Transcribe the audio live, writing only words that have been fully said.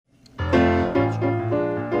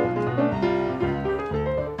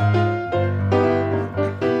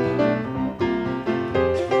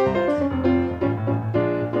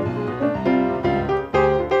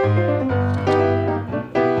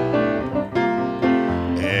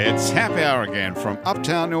It's Happy Hour again from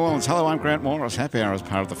Uptown New Orleans. Hello, I'm Grant Morris. Happy Hour is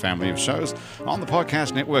part of the family of shows on the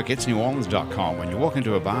podcast network. It's neworleans.com. When you walk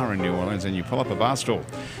into a bar in New Orleans and you pull up a bar stool,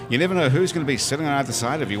 you never know who's going to be sitting on either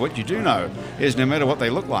side of you. What you do know is no matter what they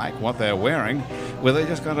look like, what they're wearing, whether they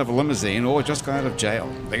just got out of a limousine or just got out of jail,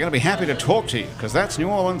 they're going to be happy to talk to you because that's New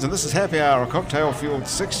Orleans and this is Happy Hour, a cocktail-fueled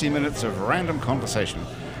 60 minutes of random conversation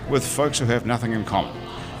with folks who have nothing in common.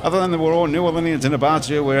 Other than that, we're all New Orleanians in a bar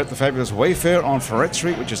today. We're at the fabulous Wayfair on Ferret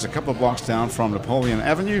Street, which is a couple of blocks down from Napoleon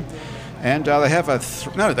Avenue. And they have a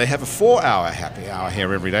 4-hour happy hour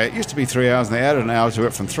here every day. It used to be 3 hours, and they added an hour to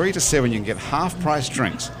it. From 3 to 7, you can get half-price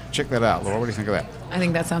drinks. Check that out, Laura. What do you think of that? I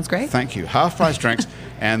think that sounds great. Thank you. Half-price drinks,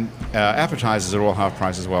 and appetizers are all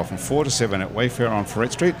half-price as well, from 4 to 7 at Wayfair on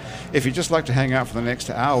Ferret Street. If you'd just like to hang out for the next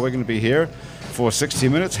hour, we're going to be here for 60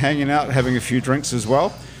 minutes, hanging out, having a few drinks as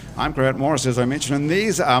well. I'm Grant Morris, as I mentioned, and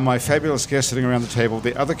these are my fabulous guests sitting around the table,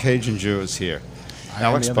 the other Cajun Jewers here.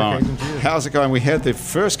 Alex Bone. How's it going? We had the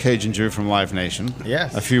first Cajun Jew from Live Nation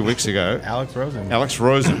a few weeks ago. Alex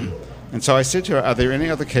Rosen. And so I said to her, are there any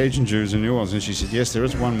other Cajun Jews in New Orleans? And she said, yes, there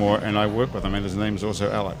is one more, and I work with him, and his name is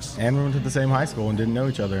also Alex. And we went to the same high school and didn't know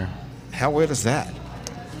each other. How weird is that?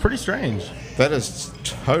 Pretty strange. That is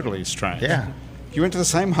totally strange. Yeah. You went to the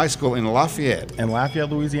same high school in Lafayette. In Lafayette,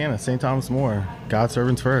 Louisiana, St. Thomas More. God's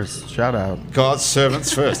servants first. Shout out. God's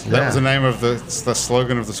servants first. That was the name of the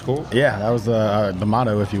slogan of the school? Yeah, that was the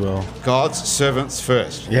motto, if you will. God's servants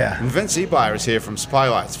first. Yeah. And Vince Ebeyer is here from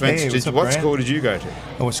Spylights. Vince, what school did you go to?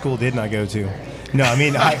 Oh, what school didn't I go to? No, I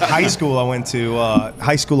mean, high school I went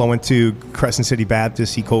to Crescent City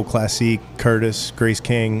Baptist, Ecole Classique, Curtis, Grace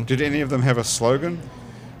King. Did any of them have a slogan?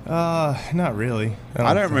 Not really.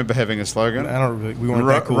 I don't remember having a slogan. We weren't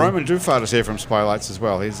that cool. Roman Dufart is here from Spylights as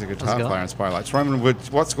well. He's a guitar player in Spylights. Roman,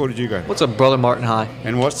 what school did you go to? What's up, Brother Martin High?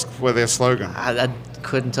 And what's their slogan? I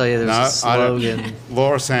couldn't tell you there was a slogan.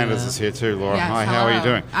 Laura Sanders is here too. Laura, hi, how are you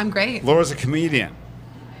doing? I'm great. Laura's a comedian.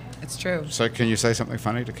 It's true. So can you say something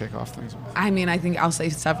funny to kick off things? I mean, I think I'll say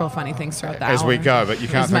several funny things throughout the hour. As we go, but you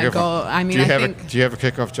can't think of goal. I mean, do you have a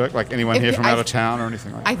kickoff joke? Like anyone here from out of town or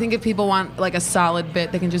anything like that? I think if people want like a solid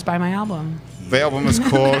bit, they can just buy my album. The album is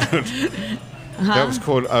called... That was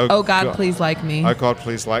called Oh God, Please Like Me. Oh God,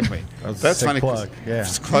 Please Like Me. That's funny. Plug. Yeah.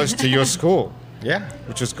 It's close to your school. Yeah.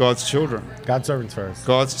 Which is God's children. God's servants first.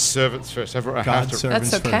 God's servants first. That's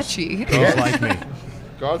so catchy. God like me.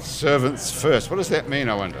 God's servants first. What does that mean,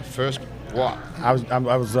 I wonder? First what? I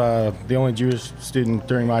was the only Jewish student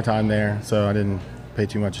during my time there, so I didn't pay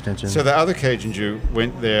too much attention. So the other Cajun Jew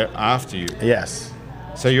went there after you? Yes.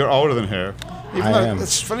 So you're older than her? I am.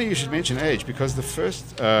 It's funny you should mention age, because the first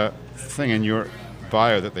thing in your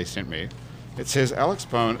bio that they sent me, it says Alex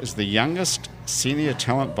Bone is the youngest senior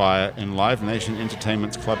talent buyer in Live Nation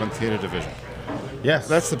Entertainment's club and theater division. Yes.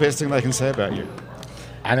 That's the best thing they can say about you.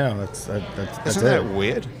 I know. That's Isn't that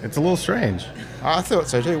weird? It's a little strange. I thought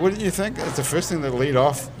so too. Wouldn't you think? It's the first thing that lead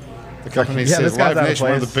off the company says. Live Nation,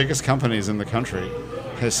 one of the biggest companies in the country,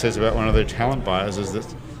 says about one of their talent buyers is that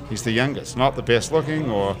he's the youngest, not the best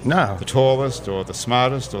looking or the tallest or the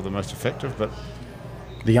smartest or the most effective, but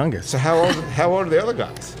the youngest. So how old are the other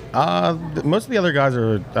guys? Most of the other guys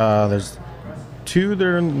are there's two that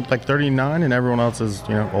are in like 39, and everyone else is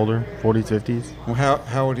older, 40s, 50s. Well,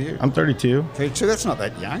 how old are you? I'm 32. 32? That's not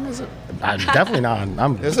that young, is it? Definitely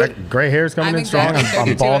not. Is it? Gray hair's coming in strong.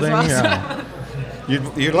 I'm balding. Well, yeah.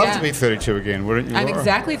 You'd love to be 32 again, wouldn't you? I'm Laura?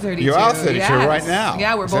 exactly 32. You are 32 right now.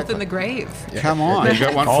 Yeah, we're both in the grave. Come on, you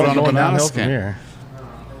got one foot on a banana skin. Here.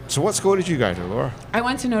 So what school did you go to, Laura? I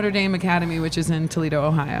went to Notre Dame Academy, which is in Toledo,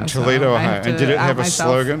 Ohio. Toledo, Ohio. And did it have a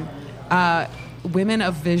slogan? Women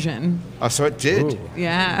of Vision. Oh, so it did? Ooh.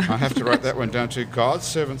 Yeah. I have to write that one down too. God's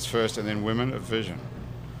servants first and then women of vision.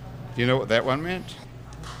 Do you know what that one meant?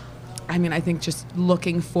 I mean, I think just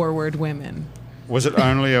looking forward women. Was it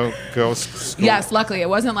only a girls' school? Yes, luckily. It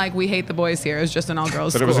wasn't like we hate the boys here. It was just an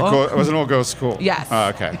all-girls school. But it was an all-girls school? Yes. Oh,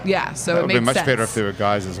 okay. Yeah, so that it made sense. It would be much better if there were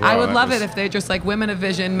guys as well. I would love it if they're just like women of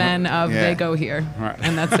vision, men of they go here. Right.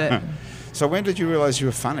 And that's it. So when did you realize you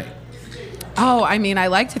were funny? Oh, I mean, I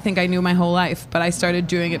like to think I knew my whole life, but I started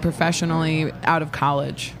doing it professionally out of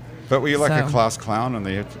college. But were you like a class clown in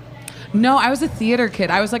the... No, I was a theater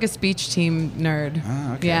kid. I was like a speech team nerd.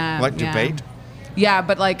 Ah, okay. Yeah. Like debate? Yeah,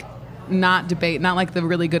 but like not debate, not like the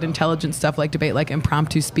really good intelligent stuff like debate, like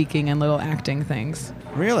impromptu speaking and little acting things.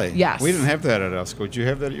 Really? Yes. We didn't have that at our school. Did you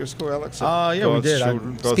have that at your school, Alex? Yeah, we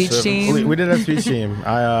did. Speech team? We did have speech team.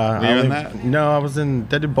 Were you in that? No, I was in,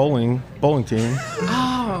 they did bowling team.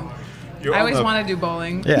 Oh. I always want to do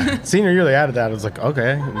bowling. Yeah. Senior year they added that. I was like,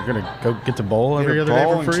 okay, we're going to go get to bowl every other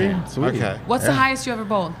day for free. Sweet. Okay. What's the highest you ever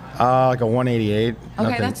bowled? Like a 188.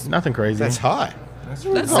 Okay, Nothing crazy. That's high.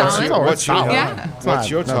 That's Oh, solid. so what's your, Yeah. what's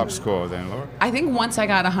your top score then, Laura? I think once I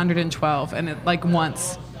got 112, and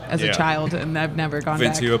once as Yeah. a child, and I've never gone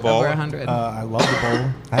Vince, back you a bowler? over 100. I love to bowl.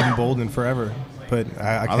 I haven't bowled in forever, but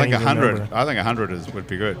I I can't think even 100. remember. I think 100 would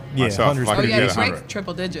be good. Yeah, Myself, 100 's if I Oh could yeah, get to break 100.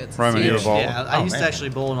 triple digits. Roman, It's you a huge. bowler? Yeah, I used to actually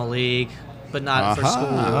bowl in a league, but not for school.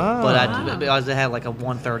 But I had like a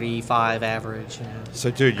 135 average. You know.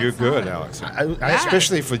 So, dude, you're good, Alex.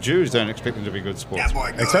 Especially for Jews, don't expect them to be good sports.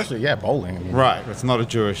 Especially, bowling. I mean, Right, it's not a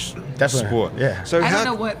Jewish Definitely, sport. yeah. So I how, don't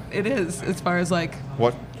know what it is as far as like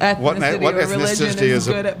what ethnicity what or religion ethnicity is is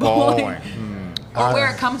good it at bowling. Or where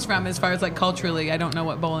it Uh, comes from as far as like culturally. I don't know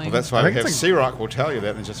what bowling. Well, that's why I we think have it's C-Rock will tell you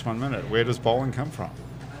that in just 1 minute. Where does bowling come from?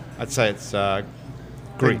 I'd say it's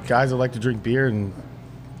Greek. Guys that like to drink beer and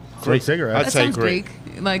smoke Greek. cigarettes. I'd that say sounds Greek.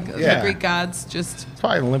 Like Yeah. the Greek gods just. It's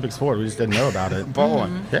probably an Olympic sport. We just didn't know about it.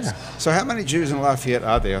 Bowling. Yeah. So how many Jews in Lafayette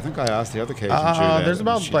are there? I think I asked the other Cajun Jew that. There's and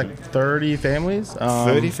about she like didn't. 30 families.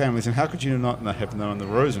 30 families. And how could you not have known the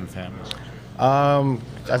Rosen family?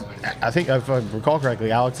 I think if I recall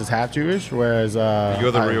correctly, Alex is half Jewish, whereas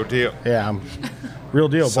You're the real deal. Yeah, I'm real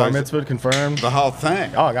deal. So Bar mitzvah confirmed. The whole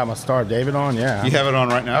thing. Oh, I got my Star of David on. Yeah. You have it on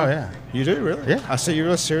right now? Oh, yeah. You do, really? Yeah. I see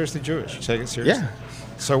you're seriously Jewish. You take it seriously? Yeah.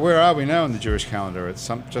 So where are we now in the Jewish calendar? It's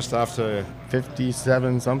just after...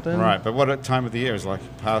 57 something. Right, but what time of the year? Is like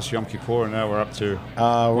past Yom Kippur and now we're up to...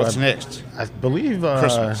 what's next? I believe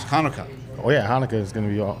Christmas, Hanukkah. Oh yeah, Hanukkah is going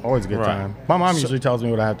to be always a good Right. time. My mom So- usually tells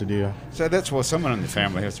me what I have to do. So that's what someone in the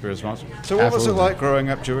family has to be responsible. So what was it Absolutely. like growing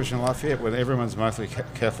up Jewish in Lafayette when everyone's mostly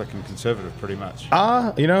Catholic and conservative pretty much?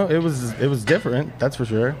 It was different. That's for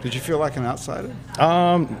sure. Did you feel like an outsider?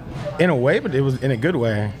 In a way, but it was in a good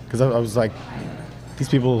way because I was like, these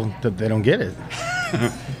people they don't get it.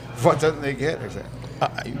 What don't they get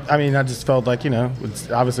exactly? I mean, I just felt like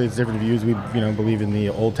obviously it's different views. We believe in the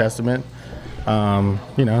Old Testament.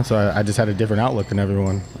 So I just had a different outlook than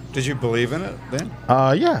everyone. Did you believe in it then?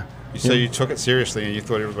 Yeah. So you took it seriously and you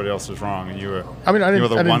thought everybody else was wrong and you were I mean, I you were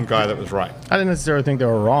didn't- the I one didn't- guy that was right. I didn't necessarily think they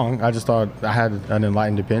were wrong. I just thought I had an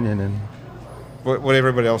enlightened opinion, and But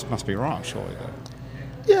everybody else must be wrong, surely,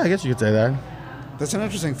 though. yeah, I guess you could say that. That's an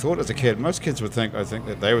interesting thought as a kid. Most kids would think,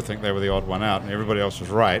 they were the odd one out and everybody else was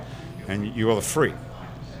right and you were the freak.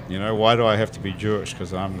 You know, why do I have to be Jewish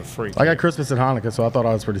because I'm the freak? I got Christmas and Hanukkah, so I thought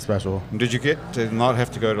I was pretty special. And did you get to not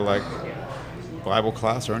have to go to like Bible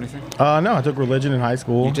class or anything? No, I took religion in high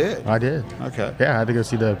school. You did? I did. Okay. Yeah, I had to go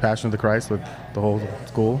see the Passion of the Christ with the whole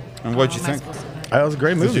school. And what'd you Oh, my think? school's- It was a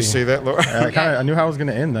great movie. Did you see that, Laura? I knew how it was going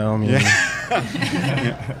to end, though. I mean,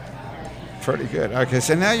 Pretty good. Okay,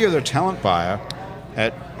 so now you're the talent buyer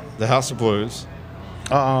at the House of Blues.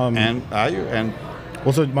 And are you? And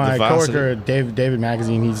well, so my The Varsity. coworker David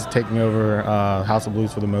Magazine, he's taking over House of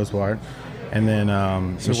Blues for the most part, and then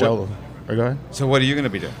Michelle. Go ahead. so what are you going to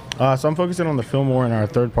be doing? So I'm focusing on the Fillmore and our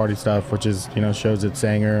third-party stuff, which is shows at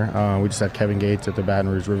Sanger. We just had Kevin Gates at the Baton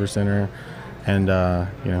Rouge River Center, and So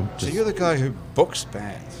just you're the guy who books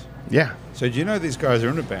bands. yeah, So do you know these guys are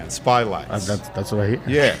in a band, Spylights? that's what I hear.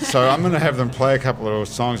 Yeah, so I'm going to have them play a couple of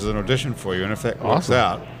songs as an audition for you, and if that works Awesome.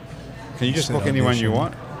 out, can you just Said book anyone you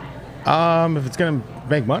audition. want? If it's gonna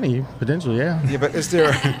make money, potentially, yeah. Yeah, but is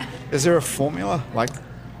there a formula? Like,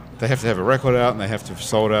 they have to have a record out and they have to have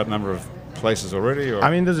sold out a number of places already? Or? I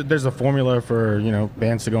mean, there's a formula for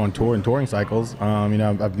bands to go on tour and touring cycles.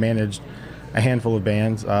 I've managed a handful of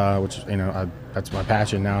bands, which that's my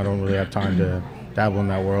passion now. I don't really have time to dabble in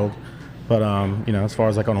that world, but as far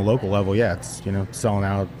as like on a local level, yeah, it's selling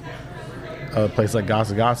out a place like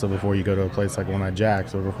Gossa Gossa before you go to a place like One Eyed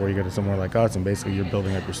Jacks, or before you go to somewhere like us, and basically you're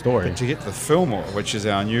building up your story. to get to the Fillmore, which is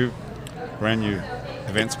our brand new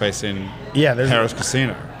event space in there's Harris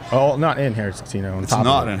Casino. Oh, not in Harris Casino. On It's top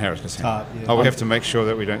not of it. in Harris Casino. Top, yeah. Oh, we have to make sure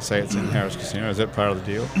that we don't say it's in Harris Casino. Is that part of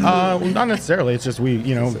the deal? Not necessarily. It's just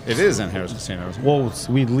It is in Harris Casino, isn't it? well,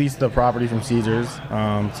 we leased the property from Caesars.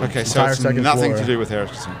 Okay, so it's nothing to do with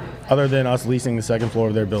Harris Casino. other than us leasing the second floor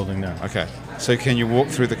of their building now. Okay, so can you walk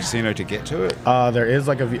through the casino to get to it? There is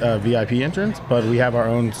like a VIP entrance, but we have our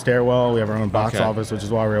own stairwell. We have our own box Okay. office, which is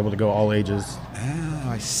why we're able to go all ages. Oh,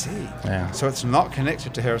 I see. Yeah. So it's not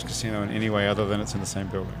connected to Harris Casino in any way other than it's in the same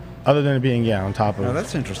building. Other than it being on top of. Oh,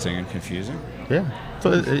 that's interesting and confusing. Yeah.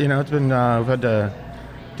 So it's been we've had to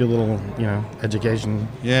do a little education.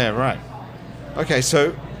 Yeah, right. Okay,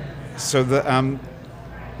 so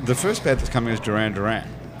the first band that's coming is Duran Duran.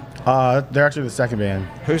 They're actually the second band.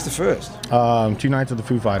 Who's the first? 2 nights of the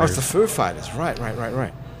Foo Oh, Fighters. it's the Foo Fighters.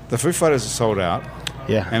 Right. The Foo Fighters are sold out.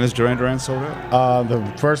 Yeah. And is Duran Duran sold out? The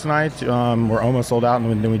first night we're almost sold out,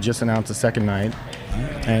 and then we just announced the second night,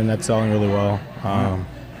 and that's selling really well.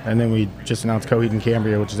 and then we just announced Coheed and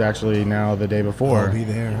Cambria, which is actually now the day before. I'll be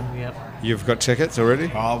there. Yep. You've got tickets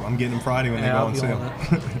already? I'm getting them Friday when they go I'll on be sale.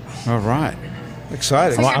 on it. All right.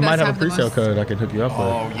 Exciting. So Well, I might does have a have the pre-sale most- code I can hook you up with.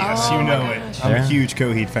 Oh, yes, Oh you know my it. gosh. I'm Yeah. a huge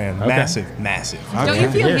Coheed fan. Okay. Massive. Don't you Okay.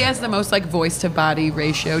 feel Yeah. he has the most like voice to body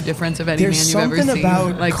ratio difference of any There's man you've ever something seen?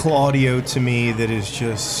 about like Claudio to me that is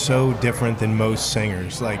just so different than most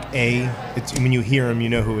singers. Like it's when you hear him, you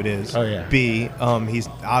know who it is. Oh, yeah. B, he's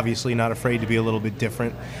obviously not afraid to be a little bit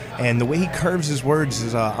different, and the way he curves his words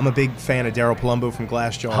is. I'm a big fan of Daryl Palumbo from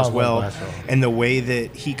Glassjaw I as love well, Glassjaw. and the way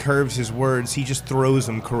that he curves his words, he just throws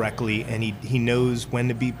them correctly, and he knows when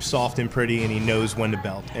to be soft and pretty, and he knows when to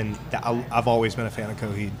belt. And I've always been a fan of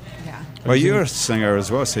Coheed. yeah. Well, you're a singer as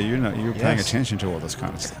well, so you're paying Yes. attention to all this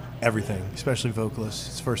kind of stuff. Everything, especially vocalists.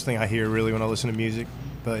 It's the first thing I hear really when I listen to music,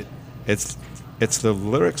 but It's the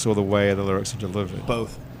lyrics or the way the lyrics are delivered.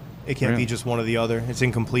 both. It can't Really? be just one or the other. It's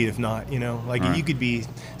incomplete if not, Like Right. you could be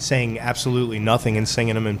saying absolutely nothing and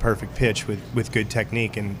singing them in perfect pitch with good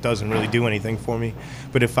technique and it doesn't really do anything for me.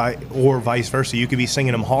 But or vice versa, you could be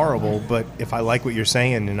singing them horrible, but if I like what you're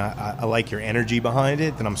saying and I like your energy behind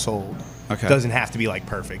it, then I'm sold. Okay. It doesn't have to be like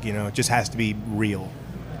perfect, It just has to be real.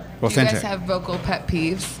 Do you Authentic. guys have vocal pet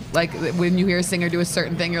peeves? Like when you hear a singer do a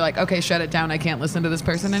certain thing, you're like, okay, shut it down. I can't listen to this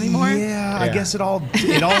person anymore. Yeah, I Yeah. guess it all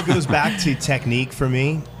goes back to technique for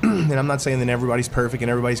me. And I'm not saying that everybody's perfect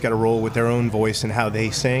and everybody's got to roll with their own voice and how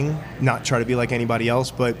they sing, not try to be like anybody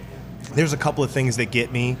else. But there's a couple of things that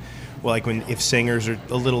get me. Well, like if singers are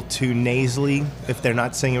a little too nasally, if they're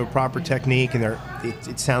not singing with proper technique and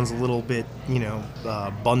it sounds a little bit,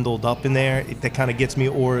 bundled up in there, that kind of gets me.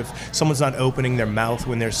 Or if someone's not opening their mouth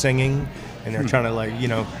when they're singing and they're trying to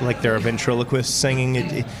like they're a ventriloquist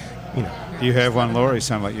singing, You have one, Laura. You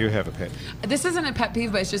sound like you have a pet. This isn't a pet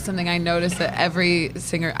peeve, but it's just something I noticed that every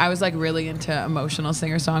singer, I was like really into emotional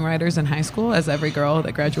singer-songwriters in high school, as every girl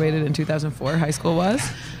that graduated in 2004 high school was.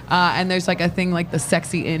 And there's like a thing like the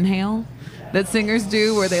sexy inhale that singers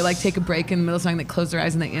do where they like take a break in the middle of the song, they close their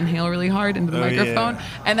eyes and they inhale really hard into the Oh, microphone. yeah.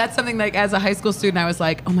 And that's something like as a high school student, I was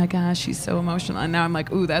like, oh my gosh, she's so emotional. And now I'm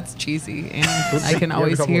like, ooh, that's cheesy. And I can You have a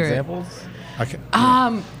always couple hear examples? Okay.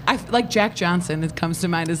 I like Jack Johnson. It comes to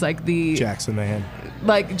mind as like the Jackson, man.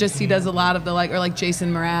 like just he does a lot of the like, or like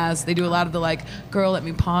Jason Mraz, they do a lot of the like, girl, let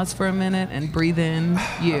me pause for a minute and breathe in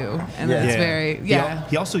you, and Yeah. that's very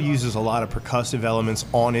He also uses a lot of percussive elements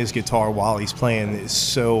on his guitar while he's playing. It's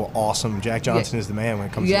so awesome. Jack Johnson is the man when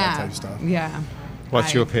it comes to that type of stuff. yeah.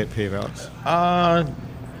 What's your pet peeve, Alex?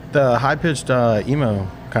 The high-pitched emo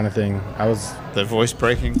kind of thing. I was. The voice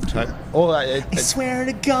breaking type. Oh, I swear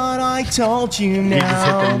to God, I told you now. You just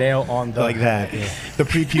hit the nail on the like that. head, The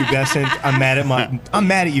prepubescent. I'm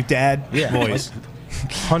mad at you, Dad. Yeah. Voice.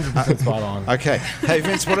 100% spot on. Okay. Hey,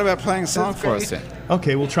 Vince, what about playing a song for us then?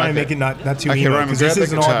 Okay, we'll try and make it not too Okay, emo Roman, because grab this the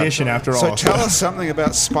is an guitar. audition after So all. tell us something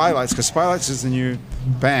about Spylights, because Spylights is the new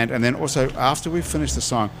band, and then also after we finish the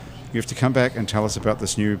song, you have to come back and tell us about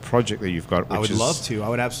this new project that you've got. Which I would is love to. I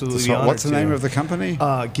would absolutely this be one- honored What's the to. name of the company?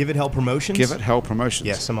 Give It Hell Promotions. Give It Hell Promotions.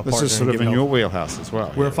 Yes, I'm a This partner is sort in of Give in It your Hell. wheelhouse as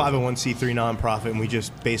well. We're a 501c3 nonprofit, and we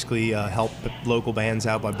just basically help local bands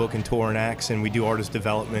out by booking touring acts, and we do artist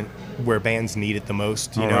development where bands need it the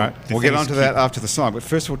most. All right. We'll get onto that after the song. But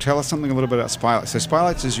first of all, tell us something a little bit about Spylights. So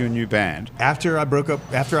Spylights is your new band. After I got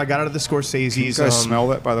out of the Scorsese's, You guys smell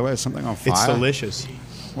that, by the way? Is something on fire? It's delicious.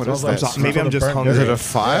 What is Smells that? like- Maybe I'm just burnt- hungry. Is it a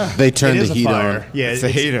fire? They turn It the is a heat fire. on. Yeah, It's the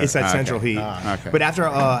heater. It's that Okay. central heat. Okay. But after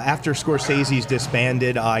Scorsese's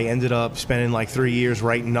disbanded, I ended up spending like 3 years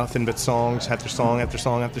writing nothing but songs after song after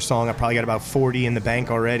song after song. I probably got about 40 in the bank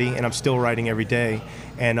already, and I'm still writing every day.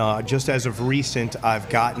 And just as of recent, I've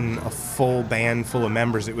gotten a full band full of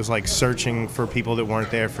members. It was like searching for people that weren't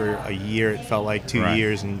there for a year. It felt like 2 Right.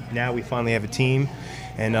 years, and now we finally have a team.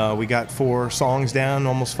 And we got 4 songs down,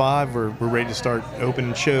 almost 5. We're ready to start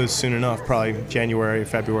opening shows soon enough, probably January,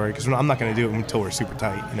 February, because I'm not going to do it until we're super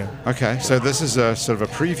tight, Okay, so this is a sort of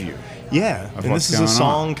a preview. Yeah, Of and what's this is a going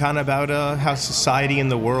song kind of about how society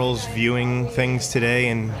and the world's viewing things today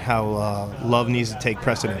and how love needs to take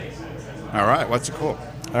precedent. All right, what's it called?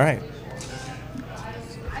 All right.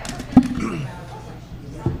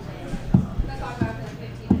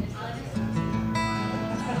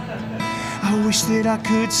 I wish that I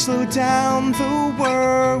could slow down the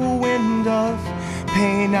whirlwind of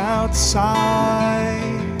pain outside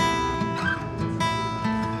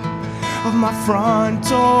of my front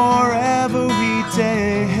door every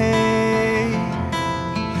day.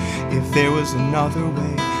 If there was another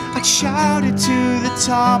way, I'd shout it to the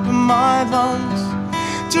top of my lungs,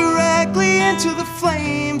 directly into the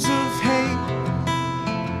flames of hate.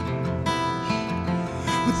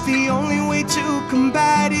 With The only way to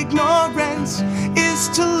combat ignorance is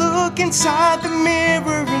to look inside the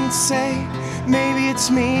mirror and say, maybe it's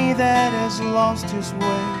me that has lost his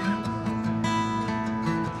way.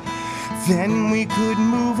 Then we could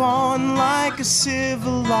move on like a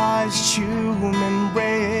civilized human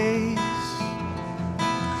race,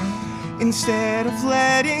 instead of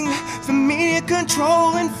letting the media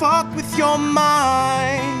control and fuck with your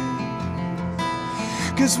mind.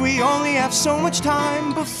 'Cause we only have so much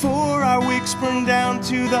time before our wigs burn down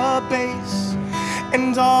to the base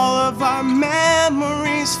and all of our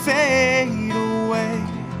memories fade away.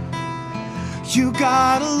 You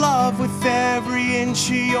gotta love with every inch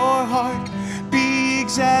of your heart, be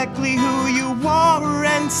exactly who you are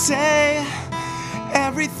and say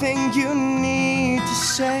everything you need to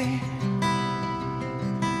say,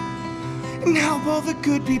 and help all the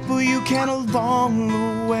good people you can along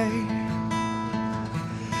the way.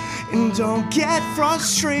 And don't get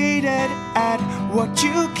frustrated at what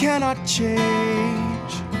you cannot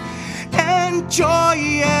change.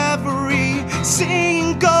 Enjoy every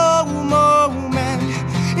single moment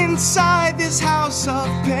inside this house of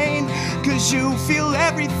pain, 'cause you feel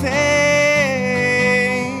everything.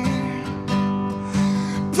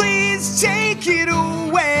 Please take it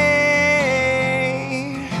away.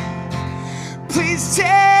 Please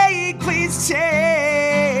take this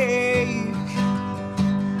away.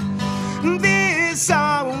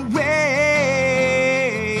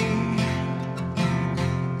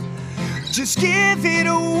 Just give it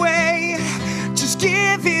away, just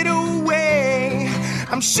give it away.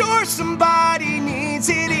 I'm sure somebody needs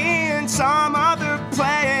it in some other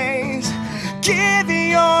place. Give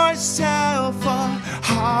yourself a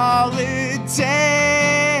holiday.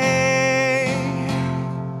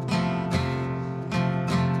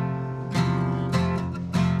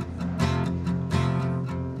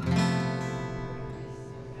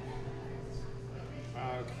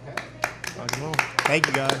 Thank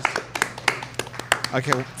you, guys.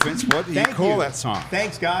 Okay, well, Vince, what do you call that song?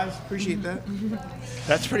 Thanks, guys. Appreciate that.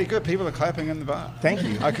 That's pretty good. People are clapping in the bar. Thank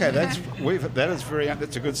you. Okay, that's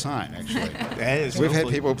a good sign, actually. That is. We've had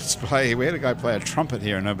people play. We had a guy play a trumpet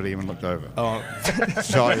here, and nobody even looked over. Oh, To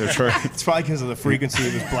tell you the truth. it's probably because of the frequency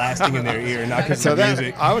it was blasting in their ear, not because So of the that,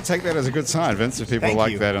 music. I would take that as a good sign, Vince, if people Thank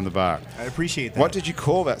like you. that in the bar. I appreciate that. What did you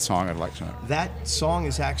call that song? I'd like to know. That song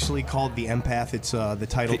is actually called The Empath. It's the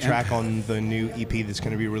title track on the new EP that's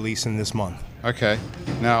going to be releasing this month. Okay.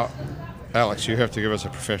 Now, Alex, you have to give us a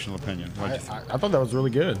professional opinion. What'd you think? I thought that was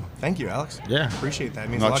really good. Thank you, Alex. Yeah. Appreciate that. It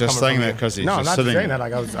means a Not lot just coming saying from that you. because he's No, just not sitting saying there.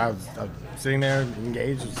 that. Like I was sitting there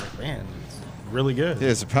engaged. It was like, man, it's really good. Yeah,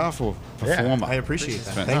 it's a powerful performer. I appreciate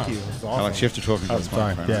that. Vince. Thank you. It was awesome. Alex, you have to talk into Oh, this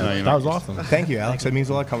sorry. microphone. Yeah, No, you're that not was used to awesome. Thank you, Alex. That means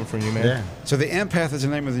a lot coming from you, man. Yeah. So the Empath is the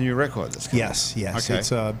name of the new record that's coming Yes, yes. Okay.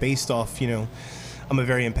 It's based off, I'm a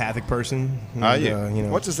very empathic person. Are and, you?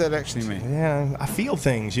 What does that actually mean? Yeah, I feel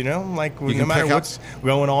things, like You no can matter pick up- what's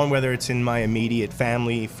going on, whether it's in my immediate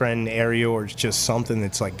family, friend area, or it's just something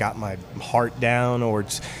that's like got my heart down, or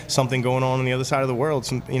it's something going on the other side of the world.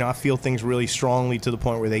 I feel things really strongly to the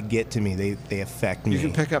point where they get to me. They affect me. You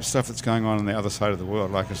can pick up stuff that's going on the other side of the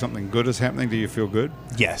world. Like if something good is happening, do you feel good?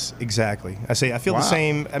 Yes, exactly. I feel Wow. the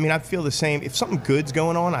same. I feel the same. If something good's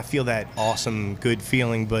going on, I feel that awesome, good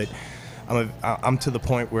feeling. But I'm to the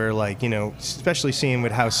point where, especially seeing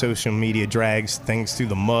with how social media drags things through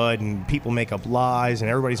the mud and people make up lies and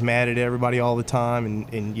everybody's mad at everybody all the time.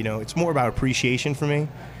 And it's more about appreciation for me.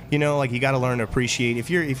 You got to learn to appreciate. If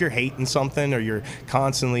you're hating something or you're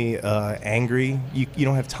constantly angry, you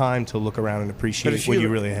don't have time to look around and appreciate what you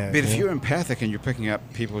really have. But if you're empathic and you're picking up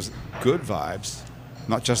people's good vibes,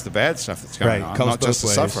 not just the bad stuff that's going Right, on, comes not just the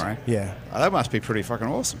both ways. suffering, Yeah. That must be pretty fucking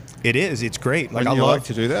awesome. It is. It's great. Wouldn't I you love like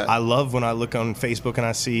to do that? I love when I look on Facebook and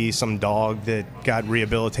I see some dog that got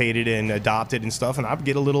rehabilitated and adopted and stuff, and I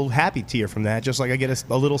get a little happy tear from that, just like I get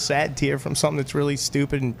a little sad tear from something that's really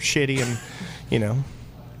stupid and shitty, and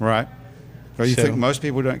Right. Well, you So- think most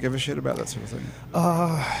people don't give a shit about that sort of thing?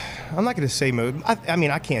 I'm not going to say most.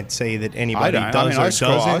 I can't say that I anybody don't. does or I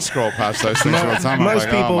doesn't. scroll past those things all the time. I'm Most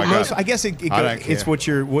like, people, oh my God. I guess I don't it's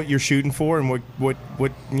care. what you're shooting for, and what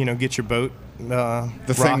gets your boat. The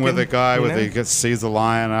thing rocking, with the guy you where know? he sees the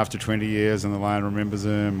lion after 20 years and the lion remembers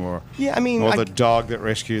him, or Yeah, I mean, or I- the dog that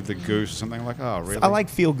rescued the goose, something like, oh, really? I like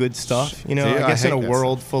feel good stuff. Do you? I guess I in a hate that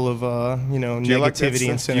world full of Do you negativity like that and stuff?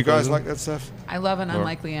 cynicism. Do you guys like that stuff? I love an Or-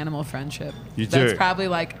 unlikely animal friendship. You That's do? probably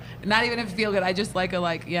not even if you feel good. I just like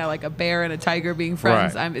a bear and a tiger being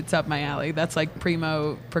friends. Right. It's up my alley. That's like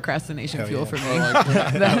primo procrastination Hell fuel yeah. for me.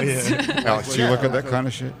 That's- Alex, do you look at that kind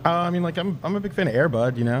of shit? I'm a big fan of Air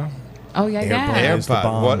Bud. Oh yeah, yeah. Air Bud. the Airbud.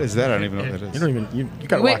 bomb. What is that? I don't even know what that You is. don't even you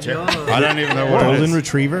gotta Wait. watch it. I don't even know what it Golden is.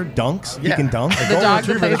 Retriever dunks. Yeah. You can dunk. The Golden dog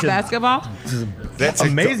that Retriever, plays that kid- basketball. That's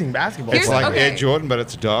Amazing basketball. It's like Okay. Air Jordan, but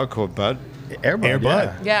it's a dog called Bud. Air Bud. Air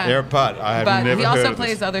Bud. Yeah. Air Bud. I have But never he heard also of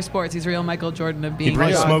plays this. other sports. He's real Michael Jordan of He being.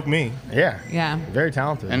 probably a dog. smoked me. Yeah. Yeah. Very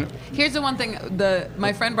talented. And Here's the one thing.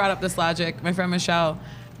 My friend brought up this logic. My friend Michelle,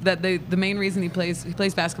 that the main reason he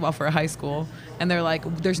plays basketball for a high school, and they're like,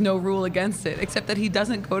 there's no rule against it, except that he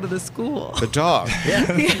doesn't go to the school. the dog.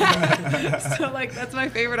 Yeah. So like that's my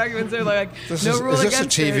favorite argument. They're like, This no is- rule is this a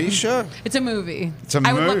against TV it. show? It's a movie. It's a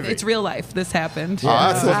I would movie. it's real life. This happened. Oh,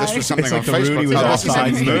 I thought this was something It's like on the Facebook. Rudy was Oh, this is a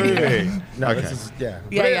outside movie. no, Okay. this is Yeah,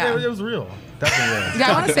 But yeah. It was real. Definitely real. Yeah,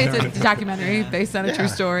 I want to say it's a documentary based on a true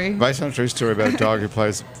story. Based on a true story about a dog who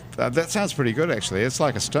plays. That sounds pretty good, actually. It's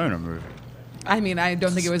like a stoner movie. I mean, I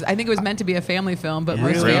don't think it was. I think it was meant to be a family film, but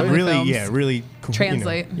most Really? family Really, films yeah, really. Cool,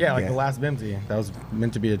 translate. Yeah, like Yeah. The Last Bimsy. That was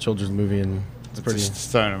meant to be a children's movie, and it's pretty. It's a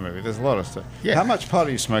stoner movie. There's a lot of stuff. Yeah. How much pot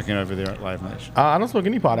are you smoking over there at Live Nation? I don't smoke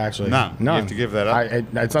any pot actually. None. You have to give that up?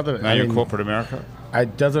 It's not that. Now I you're mean, corporate America.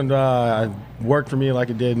 It doesn't work for me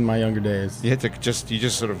like it did in my younger days. You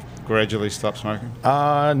just sort of gradually stop smoking.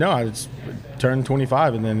 No, I just turned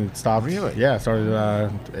 25 and then it stopped. Really? Yeah, I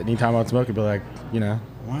started. Anytime I'd smoke, it'd be like,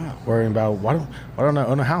 Wow. worrying about why don't I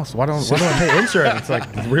own a house? Why don't I pay insurance? It's like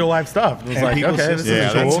real life stuff. It was And like, people's okay, this systems- Yeah,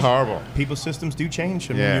 is that's cool. horrible. People's systems do change.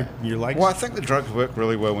 I mean, Yeah. you're like. Well, I think the drugs work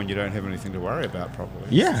really well when you don't have anything to worry about, probably.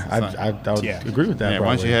 Yeah, So- I would Yeah. agree with that. yeah, probably.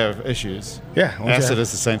 once you have issues. Yeah, once you Acid have-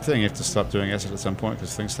 is the same thing. You have to stop doing acid at some point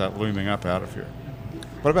because things start looming up out of you.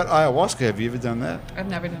 What about ayahuasca? Have you ever done that? I've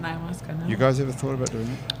never done ayahuasca. No. You guys ever thought about doing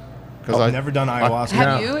it? I've never done ayahuasca.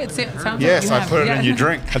 Have No. you? It sounds Yes, like you I have. put it Yeah. in your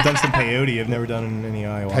drink. I've done some peyote. I've never done any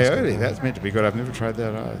ayahuasca. Peyote, that's meant to be good. I've never tried that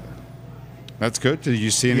either. That's good. Did you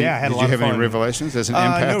see any? Yeah, I had a did lot you of have any fun. revelations? As an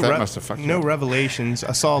empath, no that re- must have fucked you no up. revelations.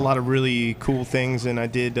 I saw a lot of really cool things, and I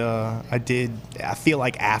feel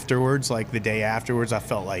like afterwards, like the day afterwards, I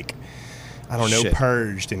felt like, I don't know, Shit.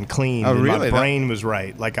 purged and clean. Oh, and really? My That- brain was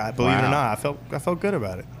right. Like, I believe it Wow. or not, I felt good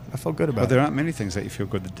about it. I felt good about But there it. aren't many things that you feel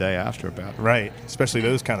good the day after about. Right, especially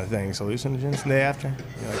those kind of things. Hallucinogens the day after.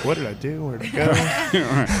 You're like, what did I do? Where did I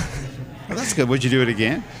go? Well, that's good. Would you do it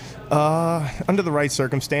again? Under the right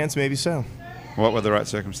circumstance, maybe so. What would the right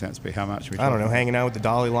circumstance be? How much? I don't know, hanging out with the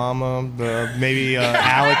Dalai Lama, maybe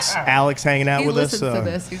Alex hanging out He with us. listens to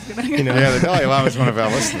this. He's gonna. You know, Yeah, the Dalai Lama is one of our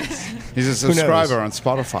listeners. He's a knows? subscriber on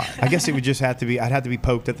Spotify. I guess it would just have to be. I'd have to be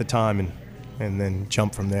poked at the time and then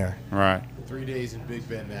jump from there. Right. 3 days in Big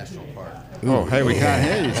Bend National Park. Oh, hey, we can't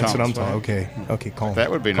hear you, Tom. That's what I'm talking. Okay, calm.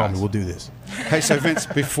 That would be calm. nice. We'll do this. Hey, so Vince,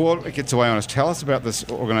 before it gets away on us, tell us about this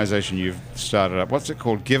organization you've started up. What's it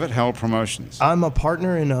called? Give It Hell Promotions. I'm a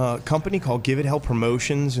partner in a company called Give It Hell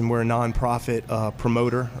Promotions, and we're a nonprofit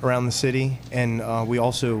promoter around the city. And we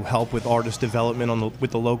also help with artist development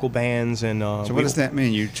with the local bands. And So what does that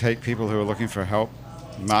mean? You take people who are looking for help,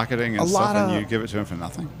 marketing and A stuff, lot and of- you give it to them for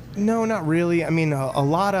nothing? No, not really. I mean, a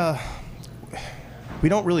lot of. We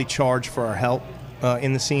don't really charge for our help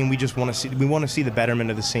in the scene. We just want to see the betterment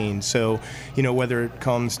of the scene. So, whether it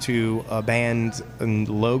comes to a band and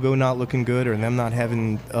logo not looking good, or them not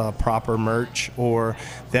having proper merch, or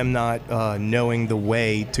them not knowing the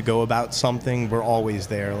way to go about something, we're always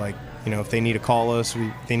there. Like, if they need to call us,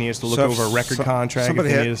 they need us to look So over a record contract. If Somebody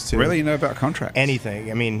they need us to really know about contracts? anything.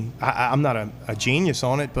 I mean, I'm not a genius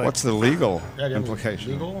on it, but What's the legal Yeah, do you have a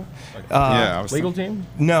implication? Legal? Yeah, I was Legal thinking-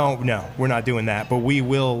 team? No, we're not doing that. But we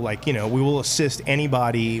will, we will assist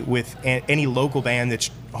anybody with any local band that's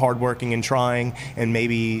hardworking and trying, and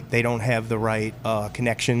maybe they don't have the right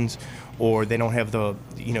connections, or they don't have the,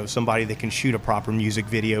 somebody that can shoot a proper music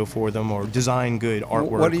video for them, or design good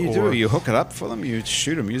artwork. What do you do? or- You hook it up for them? You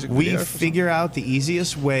shoot a music we video? for figure out the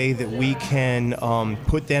easiest way that we can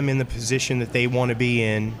put them in the position that they want to be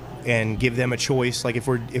in, and give them a choice. Like if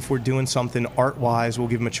we're doing something art-wise, we'll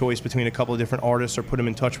give them a choice between a couple of different artists, or put them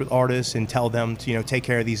in touch with artists and tell them to take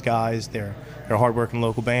care of these guys. They're a hard-working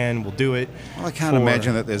local band. We'll do it. Well, I can't for-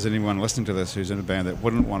 imagine that there's anyone listening to this who's in a band that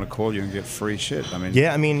wouldn't want to call you and get free shit. I mean,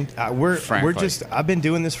 Yeah, I mean, we're Frankly. just. I've been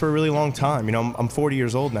doing this for a really long time. I'm 40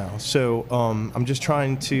 years old now, so I'm just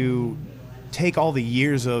trying to take all the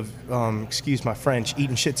years of, excuse my French,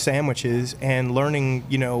 eating shit sandwiches and learning,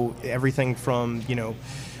 everything from,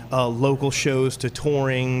 local shows to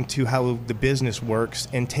touring to how the business works,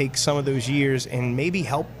 and take some of those years and maybe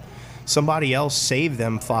help somebody else saved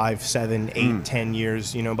them 5, 7, 8, 10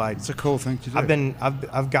 years, by. It's a cool thing to do.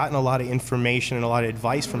 I've gotten a lot of information and a lot of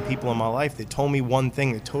advice from people in my life that told me one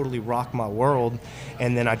thing that totally rocked my world,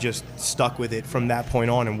 and then I just stuck with it from that point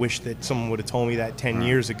on and wish that someone would have told me that 10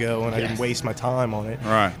 years ago, and I didn't waste my time on it.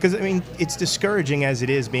 Right. Because, it's discouraging as it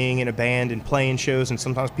is being in a band and playing shows, and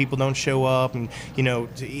sometimes people don't show up, and,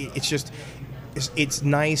 it's just, it's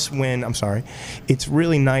nice when, it's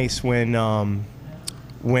really nice when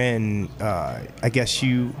I guess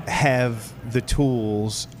you have the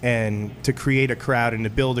tools and to create a crowd and to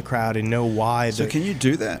build a crowd and know why. So can you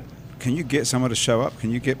do that? Can you get someone to show up? Can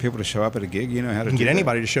you get people to show up at a gig? You know how to do that? Get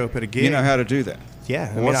anybody to show up at a gig. You know how to do that?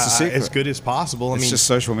 Yeah. What's the secret? As good as possible. It's just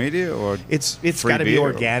social media, or it's got to be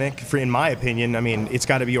organic. In my opinion, it's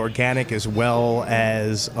got to be organic as well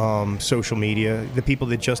as social media. The people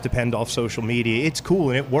that just depend off social media, it's cool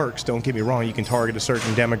and it works. Don't get me wrong. You can target a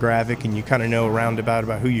certain demographic and you kind of know roundabout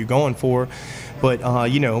about who you're going for. But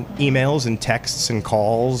emails and texts and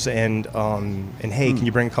calls and hey, can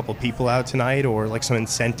you bring a couple of people out tonight, or like some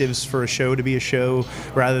incentives for a show to be a show,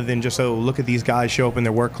 rather than just look at these guys show up in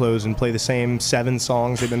their work clothes and play the same 7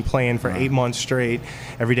 songs they've been playing for 8 months straight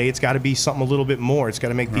every day. It's got to be something a little bit more. It's got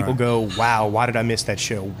to make people go, wow, why did I miss that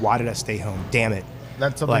show? Why did I stay home? Damn it.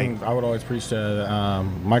 That's something I would always preach to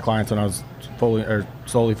my clients when I was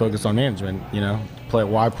solely focused on management.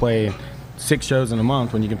 Why play 6 shows in a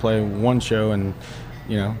month when you can play 1 show and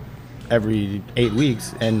every 8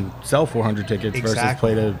 weeks and sell 400 tickets versus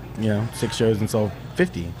play to 6 shows and sell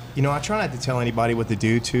 50. I try not to tell anybody what to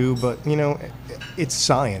do too, but it's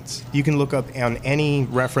science. You can look up on any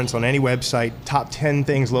reference on any website top 10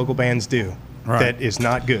 things local bands do. Right. That is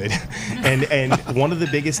not good. and one of the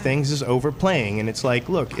biggest things is overplaying. And it's like,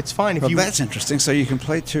 look, it's fine if that's interesting. So you can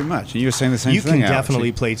play too much. And you were saying the same thing. You can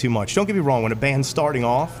definitely play too much. Don't get me wrong. When a band's starting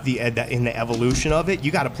off, in the evolution of it,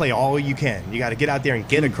 you got to play all you can. You got to get out there and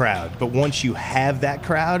get a crowd. But once you have that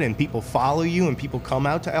crowd and people follow you and people come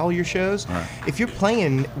out to all your shows, if you're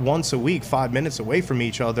playing once a week, 5 minutes away from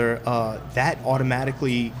each other, that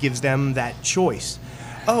automatically gives them that choice.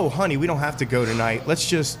 Oh, honey, we don't have to go tonight. Let's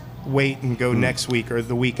just wait and go next week or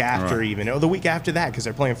the week after even, or the week after that, because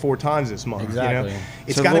they're playing 4 times this month. Exactly.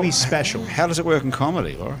 It's got to be special. How does it work in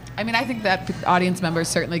comedy, Laura? I think that audience members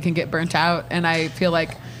certainly can get burnt out, and I feel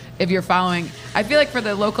like if you're following, I feel like for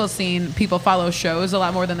the local scene, people follow shows a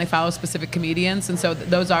lot more than they follow specific comedians, and so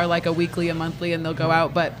those are like a weekly, a monthly, and they'll go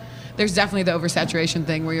out, but there's definitely the oversaturation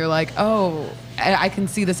thing where you're like, oh, I can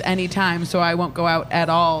see this anytime, so I won't go out at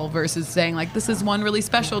all, versus saying like, this is one really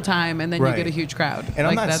special time, and then you get a huge crowd. And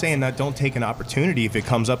I'm not saying that don't take an opportunity if it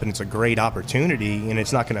comes up and it's a great opportunity and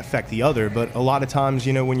it's not going to affect the other, but a lot of times,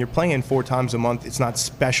 when you're playing 4 times a month, it's not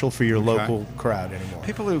special for your local crowd anymore.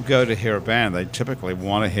 People who go to hear a band, they typically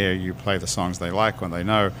want to hear you play the songs they like when they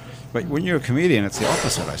know. But when you're a comedian, it's the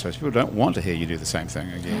opposite, I suppose. People don't want to hear you do the same thing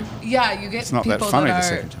again. Yeah, you get people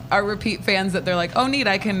that are repeat fans that they're like, oh, neat,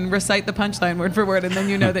 I can recite the punchline word for word, and then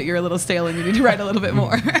you know that you're a little stale and you need to write a little bit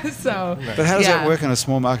more. So, but how does that work in a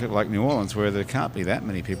small market like New Orleans, where there can't be that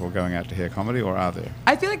many people going out to hear comedy, or are there?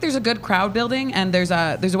 I feel like there's a good crowd building, and there's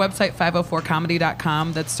a website,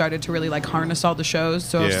 504comedy.com, that's started to really like harness all the shows.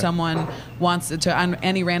 So if someone wants to, on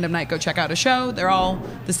any random night, go check out a show,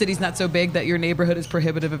 the city's not so big that your neighborhood is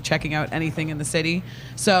prohibitive of checking out anything in the city.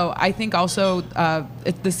 So I think also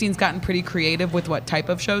the scene's gotten pretty creative with what type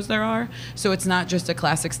of shows there are. So it's not just a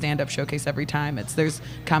classic stand-up showcase every time. There's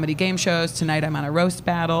comedy game shows. Tonight I'm on a roast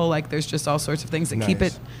battle. Like there's just all sorts of things that keep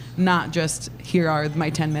it not just here are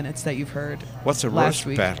my 10 minutes that you've heard. What's a roast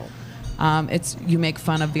battle? It's you make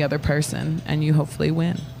fun of the other person and you hopefully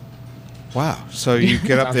win. Wow. So you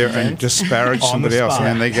get up there and disparage somebody else, and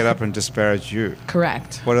then they get up and disparage you.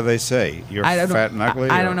 Correct. What do they say? You're fat and ugly?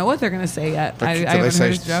 I don't know what they're going to say yet. I haven't heard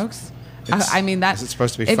his jokes. I mean, is it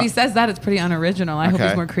supposed to be if fun? he says that, it's pretty unoriginal. I hope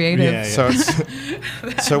he's more creative. Yeah.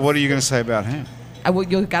 So what are you going to say about him?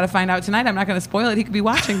 You've got to find out tonight. I'm not going to spoil it. He could be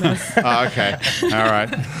watching this. Oh, okay. All right.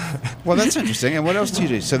 Well, that's interesting. And what else do you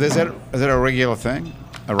do? So is that a regular thing?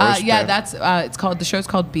 The show's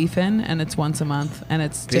called Beefin', and it's once a month, and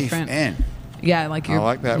it's different. Beefin'. Yeah, like you're, I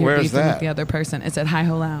like that. You're Where is beefing that? with the other person. It's at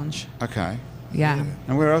Hi-Ho Lounge. Okay. Yeah.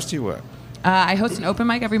 And where else do you work? I host an open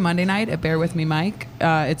mic every Monday night at Bear With Me Mike.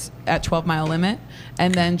 It's at 12 Mile Limit,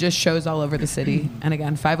 and then just shows all over the city. And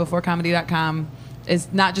again, 504comedy.com is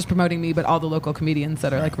not just promoting me, but all the local comedians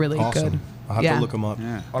that are like really good. I'll have to look them up.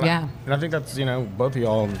 And I think that's, both of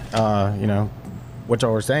y'all, what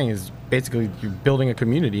y'all were saying is basically you're building a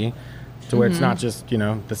community to where it's not just,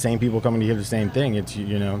 the same people coming to hear the same thing. It's,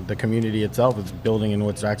 the community itself is building and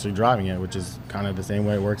what's actually driving it, which is kind of the same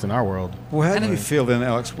way it works in our world. Well, how do you feel then,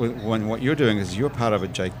 Alex, when what you're doing is you're part of a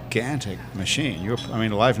gigantic machine?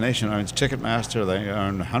 Live Nation owns Ticketmaster. They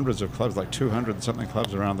own hundreds of clubs, like 200 and something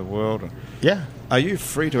clubs around the world. Yeah. Are you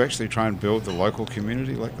free to actually try and build the local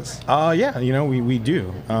community like this? Yeah, we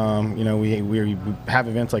do. We have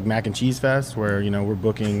events like Mac and Cheese Fest where, we're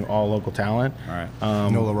booking all local talent. All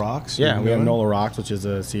right. NOLA Rocks? Yeah, we have NOLA Rocks, which is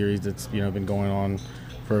a series that's, been going on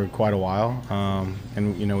for quite a while.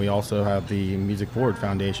 And, we also have the Music Forward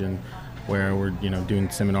Foundation where we're, doing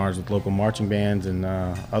seminars with local marching bands and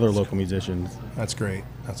other local musicians. That's great.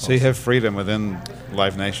 That's so awesome. you have freedom within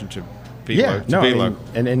Live Nation to be local. local.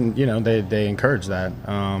 They encourage that.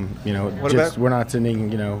 We're not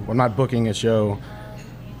sending, we're not booking a show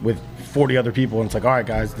with 40 other people and it's like, all right,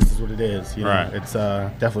 guys, this is what it is. Right. It's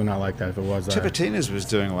definitely not like that. If it was, Tipitina's was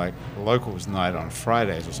doing like locals night on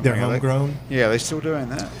Fridays or something. They're homegrown. Yeah, they still doing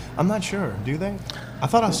that. I'm not sure. Do they? I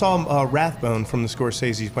thought I saw Rathbone from the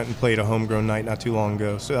Scorsese's went and played a homegrown night not too long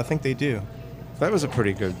ago. So I think they do. That was a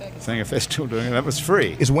pretty good thing if they're still doing it. That was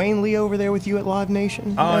free. Is Wayne Lee over there with you at Live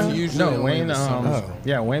Nation? No, Wayne.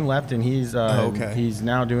 Wayne left, and he's okay. He's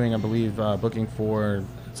now doing, I believe, booking for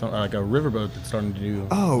like a riverboat that's starting to do.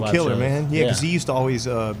 Oh, killer, shows. man! Yeah, because he used to always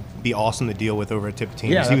be awesome to deal with over at Tipitina's.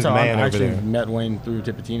 Yeah, he was a man I over there. actually met Wayne through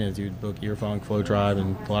Tipitina's. He would book Earfunk, Flow Tribe,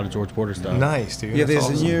 and a lot of George Porter stuff. Nice, dude. Yeah, That's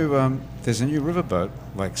there's awesome. a new riverboat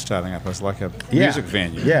like starting up as like a music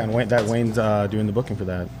venue. Yeah, and Wayne's doing the booking for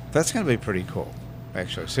that. That's going to be pretty cool,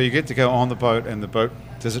 actually. So you get to go on the boat, and the boat,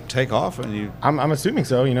 does it take off? And you? I'm assuming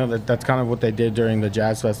so. That's kind of what they did during the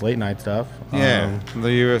Jazz Fest late night stuff. Yeah,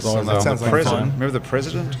 the U.S. well, and that the sounds like president. fun. Remember the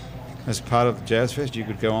president? As part of the Jazz Fest, you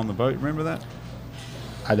could go on the boat. Remember that?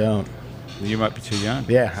 I don't. You might be too young.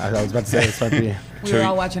 Yeah, I was about to say it's might be. We were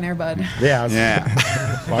all watching Air Bud. Yeah,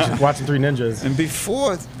 Yeah. watching Three Ninjas. And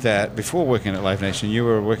before working at Live Nation, you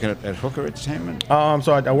were working at Hooker Entertainment?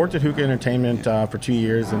 So I worked at Hookah Entertainment for 2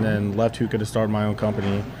 years, and then left Hookah to start my own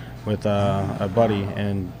company with a buddy,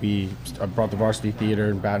 and I brought the Varsity Theater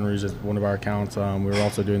in Baton Rouge as one of our accounts. We were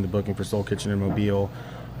also doing the booking for Soul Kitchen in Mobile,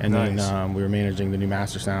 and Nice. then we were managing the new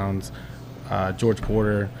Master Sounds, George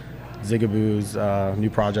Porter, Zigaboo's new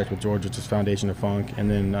project with George, which is Foundation of Funk, and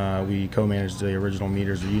then we co-managed the original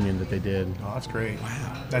Meters reunion that they did. Oh, that's great.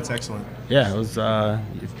 Wow, that's excellent. Yeah, it was.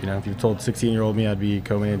 If you told 16-year-old me I'd be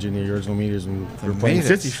co-managing the original Meters and we were playing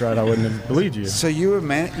Meters? Sissy Strut, I wouldn't have believed you. So you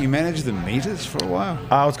managed the Meters for a while?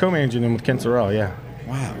 I was co-managing them with Ken Sorrell. Yeah.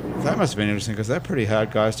 Wow, that must have been interesting because they're pretty hard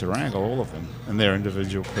guys to wrangle, all of them, and their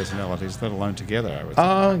individual personalities, let alone together. I would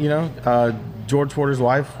think. George Porter's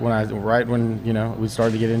wife, when we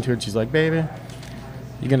started to get into it, she's like, "Baby,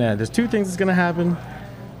 there's two things that's gonna happen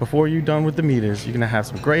before you're done with the Meters. You're gonna have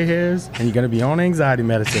some gray hairs, and you're gonna be on anxiety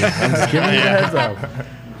medicine. I'm just giving you the heads up."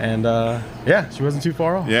 And she wasn't too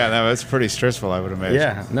far off. Yeah, that's pretty stressful, I would imagine.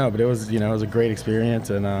 Yeah, no, but it was a great experience,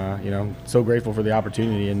 and so grateful for the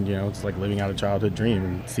opportunity, and it's like living out a childhood dream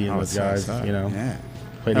and seeing those guys, Yeah.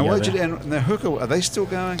 play And together. and the Hooker, are they still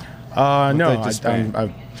going? No, they disband?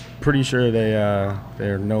 I'm pretty sure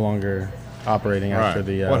they're no longer operating after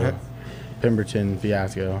Right. the Pemberton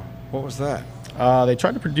fiasco. What was that? They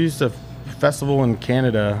tried to produce a festival in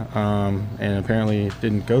Canada, and apparently it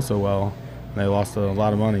didn't go so well. They lost a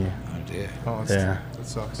lot of money. Oh, dear. Oh, Yeah. that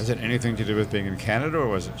sucks. Is it anything to do with being in Canada, or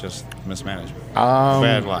was it just mismanagement?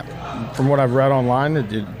 Bad luck. From what I've read online,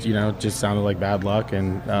 it just sounded like bad luck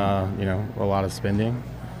and a lot of spending.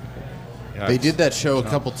 They did that show a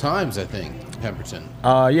couple times, I think, Pemberton.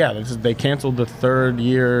 They canceled the third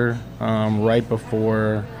year right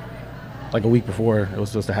before, like a week before it was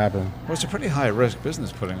supposed to happen. Well, it's a pretty high-risk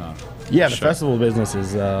business putting on. Yeah, the show. festival business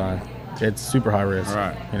is it's super high risk.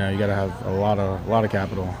 Right. You got to have a lot of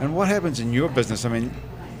capital. And what happens in your business? I mean,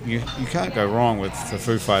 you can't go wrong with the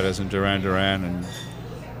Foo Fighters and Duran Duran and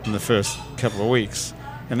in the first couple of weeks.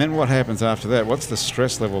 And then what happens after that? What's the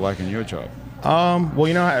stress level like in your job?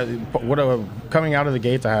 Coming out of the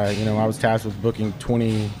gates, I was tasked with booking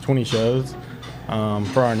 20 shows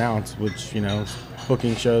for our announce, which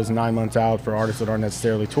booking shows 9 months out for artists that aren't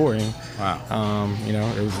necessarily touring. Wow.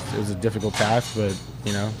 It was a difficult task, but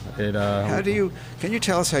it. Can you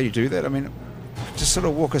tell us how you do that? I mean, just sort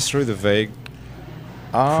of walk us through the vague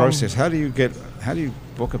process. How do you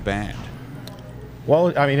book a band?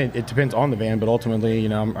 Well, I mean, it depends on the band, but ultimately,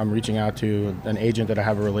 I'm reaching out to an agent that I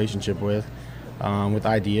have a relationship with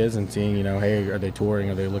ideas and seeing, hey, are they touring?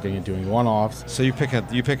 Are they looking at doing one-offs? So you pick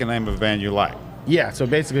a name of a band you like. Yeah. So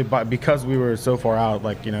basically, because we were so far out,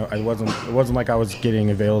 like it wasn't like I was getting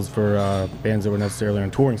avails for bands that were necessarily on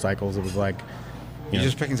touring cycles. It was like, You're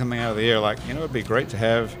just picking something out of the air, like, it'd be great to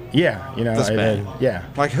have Yeah, this band. yeah.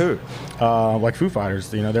 Like who? Like Foo Fighters,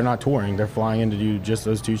 they're not touring. They're flying in to do just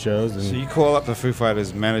those 2 shows. And So you call up the Foo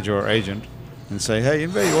Fighters manager or agent and say, hey,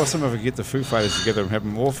 it'd be awesome if we could get the Foo Fighters together and have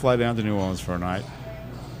them all fly down to New Orleans for a night.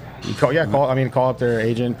 you call up their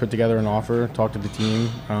agent, put together an offer, talk to the team.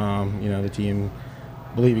 The team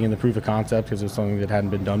believing in the proof of concept because it was something that hadn't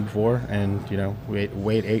been done before, and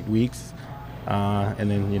wait 8 weeks, and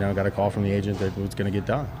then got a call from the agent that it was going to get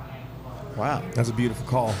done. Wow. That's a beautiful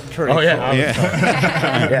call. Oh yeah, Yeah.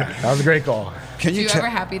 that was a great call. Can Do you you ever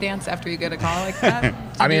happy dance after you get a call like that?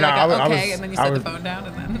 I mean, like I was- and then you set the phone down,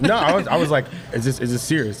 and then No, I was like, is this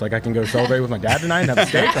serious? Like, I can go celebrate with my dad tonight and have a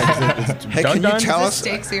steak? Like, is it Hey, can you tell Is us? this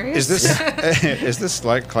steak serious? Is this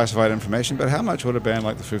like classified information? But how much would a band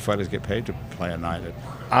like the Foo Fighters get paid to play a night at?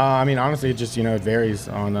 Honestly, it just it varies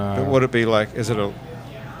on. But would it be like? Is it a?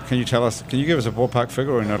 Can you tell us? Can you give us a ballpark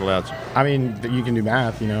figure, or are you not allowed to? I mean, you can do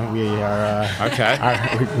math. We are. Okay.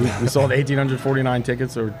 We sold 1,849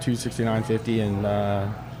 tickets, or 269.50,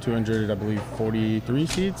 and 200, I believe, 43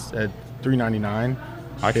 seats at $399.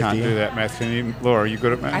 I can't do that math. Can you, Laura? Are you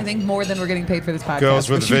good at math? I think more than we're getting paid for this podcast. Girls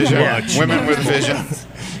with which you vision, know. women with vision.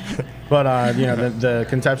 But the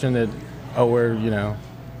conception that we're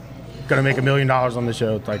gonna make $1 million on the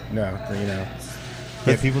show, it's like no,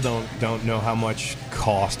 Yeah, people don't know how much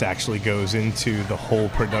cost actually goes into the whole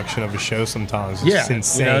production of a show sometimes. It's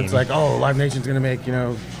insane. It's like, oh, Live Nation's gonna make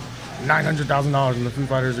 $900,000, and the Foo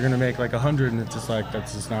Fighters are gonna make like 100, and it's just like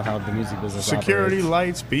that's just not how the music business security, operates.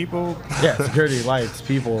 lights, people, Yeah, security, lights,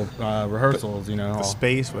 people, rehearsals, all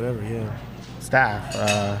space, whatever, yeah. staff,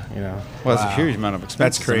 Well, it's a huge amount of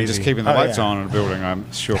expense. That's crazy. Just keeping the Oh, lights yeah. on in a building,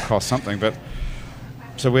 I'm sure, costs something. But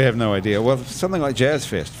so we have no idea. Well, something like Jazz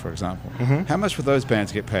Fest, for example, how much would those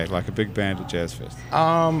bands get paid? Like a big band at Jazz Fest?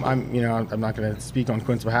 I'm not going to speak on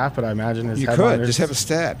Quint's behalf, but I imagine his You headliners. could just have a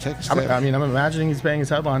stab. Take a stab. I'm imagining he's paying his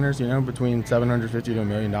headliners, between $750,000 to $1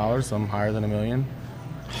 million, some higher than $1 million.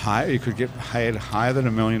 Higher, you could get paid higher than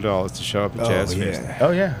 $1 million to show up at Jazz Fest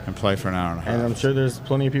Oh yeah, and play for an hour and a half. and I'm sure there's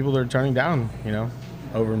plenty of people that are turning down,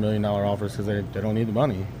 over $1 million offers because they don't need the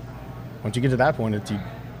money. Once you get to that point, you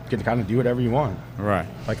get to kind of do whatever you want, Right.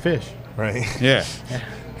 like Fish. Right. Yeah.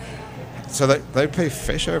 So they pay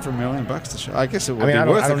Fish over $1 million to show. I guess it would be I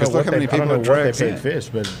worth it don't know because look how many people I it don't know what drags they paid in. Fish,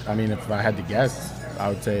 but if I had to guess, I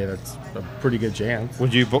would say that's a pretty good chance.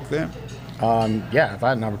 Would you book them? Yeah, if I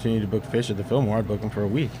had an opportunity to book Fish at the Fillmore, I'd book them for a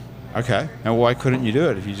week. Okay. And why couldn't you do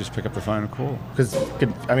it if you just pick up the phone and call? Because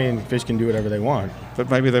Fish can do whatever they want. But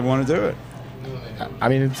maybe they want to do it.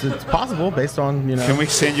 It's possible based on Can we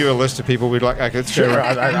send you a list of people we'd like? Sure,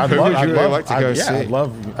 I'd Who love, would you really like to go see? I'd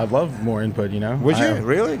love more input. Would you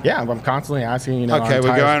really? Yeah, I'm constantly asking. Okay,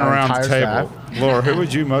 we're going around the table. Staff. Laura, who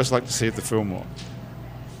would you most like to see at the Fillmore?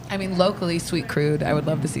 I mean, locally, Sweet Crude. I would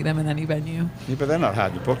love to see them in any venue. Yeah, but they're not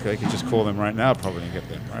hard to book. They could just call them right now, probably, and get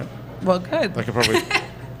them, right? Well, good. They could probably.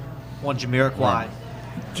 One Jamiroquai.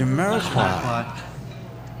 Jamiroquai.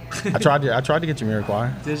 I tried to get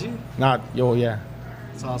Jamiroquai. Did you? Not. Oh yeah.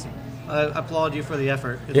 It's awesome. I applaud you for the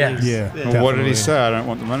effort. at Yeah. least. Yeah. Well, what did he Definitely. say? I don't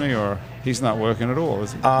want the money, or he's not working at all,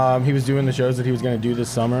 is he? He was doing the shows that he was going to do this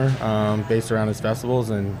summer, based around his festivals,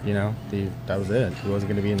 and that was it. He wasn't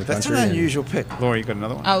going to be in the That's country. an and- unusual pick. Laura, you got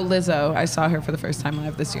another one? Oh, Lizzo. I saw her for the first time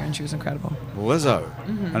live this year, and she was incredible. Lizzo.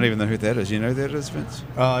 I don't even know who that is. You know who that is, Vince?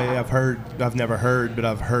 Oh yeah, I've never heard, but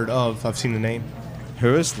I've heard of. I've seen the name.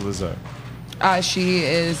 Who is Lizzo? She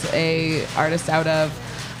is a artist out of,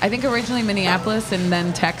 I think, originally Minneapolis and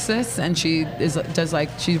then Texas, and she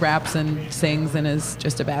raps and sings and is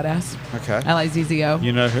just a badass. Okay. Lizzo.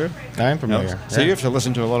 You know her? I am familiar. So you have to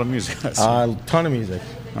listen to a lot of music. I see. A ton of music.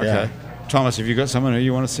 Okay. Yeah. Thomas, have you got someone who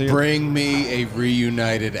you want to see? Bring me a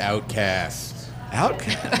reunited Outcast.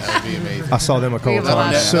 Outcast. That would be amazing. I saw them a couple We have a lot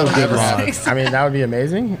times. of- So good live. I mean, that would be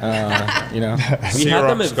amazing. We had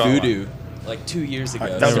them at Voodoo like 2 years ago.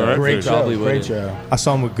 That was Yeah, a right. great show. Probably Great wouldn't. show. I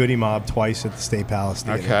saw them with Goody Mob twice at the State Palace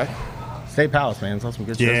Theater. Okay. State Palace, man. Saw some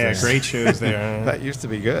good shows Yeah, there. great shows there. That used to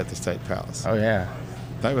be good at the State Palace. Oh yeah.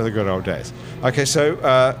 They were the good old days. Okay, so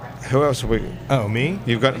who else have we? Oh, me?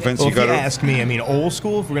 You've got Vince. Well, You if you got ask me, I mean, old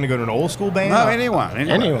school. If we're gonna go to an old school band, no anyone.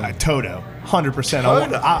 Anyone. Toto, 100%.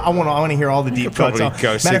 Toto. I want to hear all the deep could cuts. probably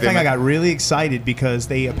go see Matter of them fact, I at- got really excited because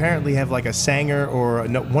they apparently have like a Sanger or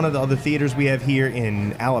one of the other theaters we have here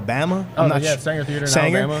in Alabama. Oh, I'm not yeah, su- Sanger Theater in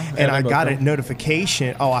Sanger, Alabama. and Yeah, I they got both a go.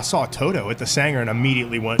 notification. Oh, I saw Toto at the Sanger and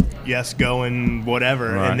immediately went, yes, going,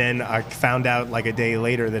 whatever. Right. And then I found out like a day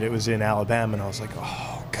later that it was in Alabama, and I was like, oh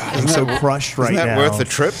God. I'm so crushed right Isn't that now. worth the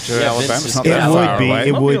trip to Alabama? It's not It that would far be. away.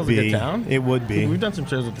 It would Mobile's a good be. town. It would be. We've done some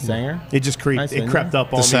shows with the Sanger. It just creeped. Nice It venue. crept up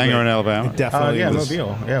on The me. Sanger but in Alabama? It definitely Yeah, was.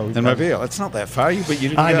 Mobile. Yeah, In Mobile. It's not that far, but you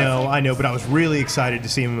didn't go. I know, but I was really excited to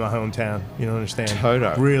see him in my hometown. You don't understand.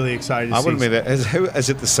 Toto. Really excited to I see wouldn't be there. Is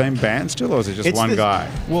it the same band still, or is it just It's one the- guy?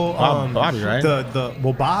 Well, Bobby, right?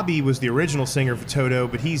 Bobby was the original singer for Toto,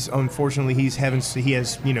 but he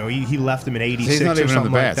left him in '86 He's not or even in the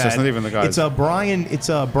something band, like so that. it's not even the guy. It's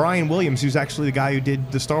Brian Williams, who's actually the guy who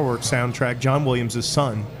did the Star Wars soundtrack. John Williams'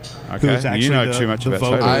 son. Okay. Who is actually You know the, too much the about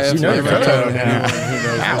Toto. I vocalist. have know never Toto met anyone now. who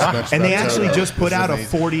knows this much And they about actually Toto. just put This is out a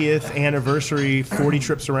amazing. 40th anniversary 40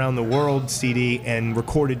 Trips Around the World CD and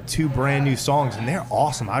recorded 2 brand new songs, and they're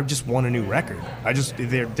awesome. I just want a new record.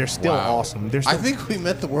 They're still Wow. awesome. They're still, I think we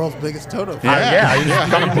met the world's biggest Toto fan. Yeah, you just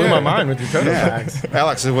kind of blew my mind with your Toto facts.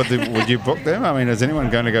 Alex, would you book them? I mean, is anyone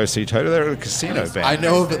going to go see Toto? They're a casino band. I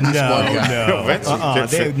know of at least one guy.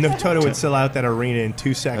 Vince- Toto would sell out that arena in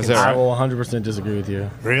 2 seconds. that right? I will 100% disagree with you.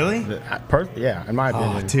 Really? Yeah, in my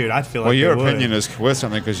opinion. Oh, dude, I feel like Well, your they would. opinion is worth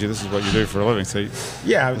something because this is what you do for a living. So,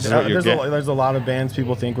 Yeah, This is what you there's get. there's a lot of bands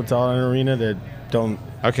people think would sell in an arena that don't.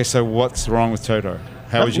 okay, so what's wrong with Toto?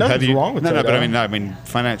 Nothing's wrong with no, Toto. but I mean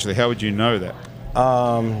financially, how would you know that?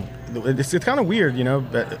 It's kind of weird, you know.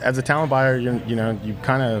 But as a talent buyer, you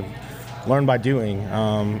kind of learn by doing,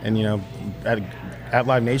 and at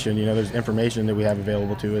Live Nation, there's information that we have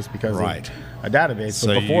available to us because Right. of a database. So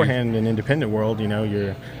But beforehand, in independent world,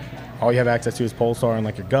 all you have access to is Pulsar and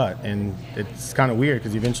like your gut, and it's kind of weird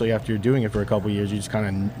because eventually, after you're doing it for a couple of years, you just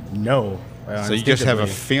kind of know. So you just have a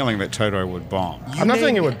instinctively. feeling that Toto would bomb. I'm not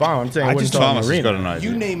saying it would bomb. I'm saying it wouldn't sell in Thomas the has arena. got an idea.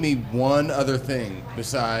 You name me one other thing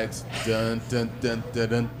besides dun dun dun dun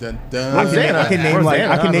dun dun dun. Rosanna. I can name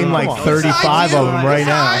Rosanna, like come on. 35 of them right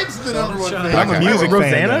now. Besides the number one thing. I'm a music fan.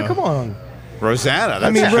 Rosanna, though. come on. Rosanna. That's I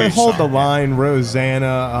mean, a huge hold the song. line,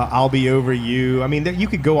 Rosanna, I'll Be Over You. I mean, you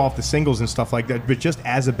could go off the singles and stuff like that, but just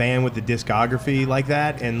as a band with the discography like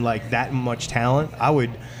that and like that much talent,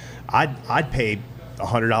 I'd pay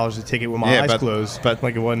 $100 a ticket with my eyes closed. But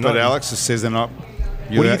like it wasn't But nothing. Alex says they're not. What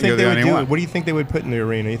do you You're think the they would only do? one. What do you think they would put in the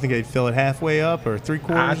arena? You think they'd fill it halfway up or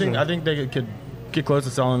 3/4? I think they could get close to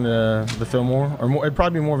selling the Fillmore, or more. It'd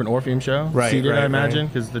probably be more of an Orpheum show, Right, seated, right, I imagine,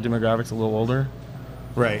 because the demographic's a little older.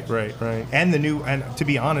 Right. And to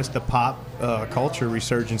be honest, the pop culture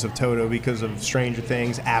resurgence of Toto because of Stranger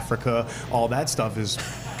Things, Africa, all that stuff is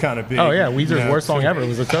kind of big. Oh yeah, Weezer's you know, worst song ever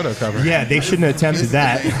was a Toto cover. Yeah, they shouldn't have attempted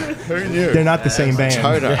that. They're not the same band.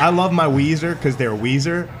 Toto. I love my Weezer because they're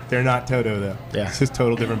Weezer. They're not Toto though. Yeah. It's just a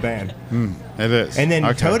total different band. It is. And then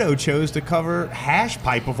Okay. Toto chose to cover Hash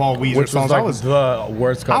Pipe of all Weezer Which songs. was like the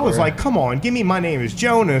worst cover. I was like, come on, give me My Name Is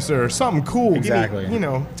Jonas or something cool. Exactly. Give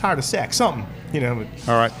me, Tired of Sex, something. But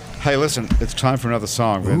All right. Hey, listen, it's time for another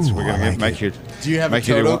song, Vince. Ooh, We're going I to like make you. Do you have a make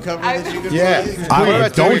you do Toto one. cover that you could Yeah. play?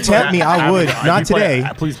 don't tempt me. I would. Not today.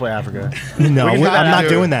 Please play Africa. No, We can I'm do that not after.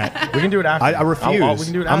 doing that. We can do it after. I refuse. We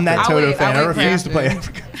can do it I'm that after. Toto wait, fan. I'll I wait for refuse to play after.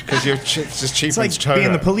 Africa. Because you're just cheap It's like Toto.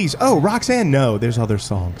 being the police. Oh, Roxanne, no. There's other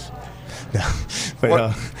songs. No. But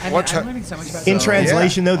What I'm learning so much about in Toto.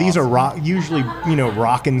 translation, though, these are usually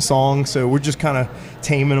rocking songs. So we're just kind of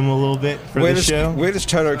taming them a little bit for Where the does, show. where does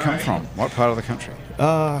Toto come from? What part of the country?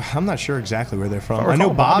 I'm not sure exactly where they're from. I I know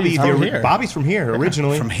recall Bobby. Bobby's from here. Bobby's from here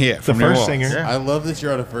originally. From here, the from New first Orleans. singer. Yeah. I love that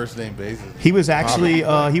you're on a first name basis. He was actually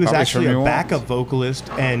Bobby's from a New backup Orleans. vocalist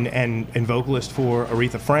and vocalist for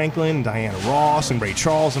Aretha Franklin, Diana Ross, and Ray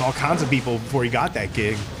Charles, and all kinds of people before he got that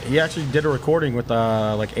gig. He actually did a recording with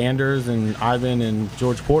like Anders and Ivan and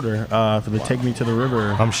George Porter for the "Take Me to the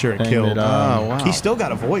River." I'm sure it thing killed. that, wow. He still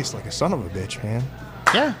got a voice like a son of a bitch, man.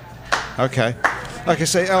 Yeah. Okay. Okay,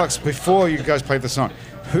 so Alex, before you guys play the song,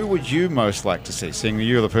 who would you most like to see? Seeing that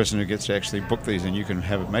you're the person who gets to actually book these and you can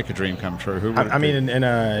make a dream come true. Who would it I be? mean, in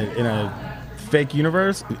a fake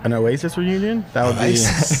universe, an Oasis reunion, that would be.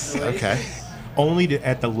 Okay. Only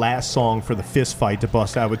at the last song for the fist fight to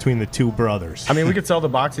bust out between the two brothers. I mean, we could sell the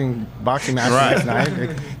boxing match Right. next night.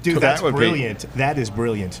 Dude, that that's would be- brilliant. That is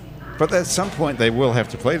brilliant. But at some point they will have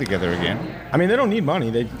to play together again. I mean, they don't need money.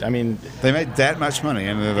 They They made that much money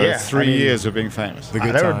in the Yeah, 3 I mean- years of being famous. The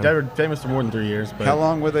good they time. were famous for more than 3 years. But How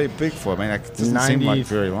long were they big for? I mean, it doesn't seem like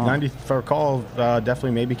very long. 90, if I recall,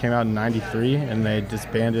 definitely maybe came out in 93, and they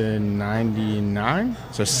disbanded in 99.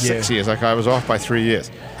 So 6 years. Like I was off by 3 years.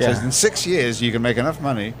 Yeah. So in 6 years you can make enough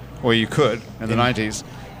money, or you could in the 90s,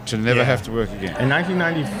 to never Yeah. have to work again. In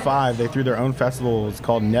 1995, they threw their own festival. It's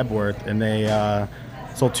called Nebworth, and they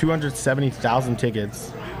sold 270,000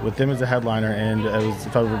 tickets with them as a headliner. And it was,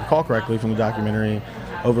 if I recall correctly from the documentary,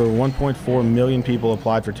 over 1.4 million people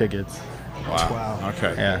applied for tickets. Wow.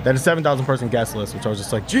 Okay. Yeah, they had a 7,000 person guest list, which I was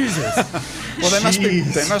just like, Jesus. Well,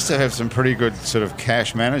 they must have some pretty good sort of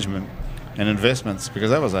cash management and investments, because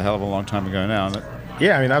that was a hell of a long time ago now. And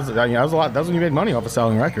yeah, I mean, that was a lot. That's when you made money off of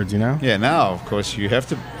selling records, you know? Yeah, now, of course, you have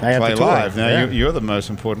to play live. Now, you're the most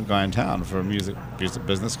important guy in town for a music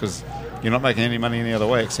business, because you're not making any money any other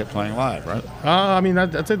way except playing live, right? I mean,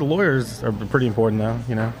 I'd say the lawyers are pretty important, though,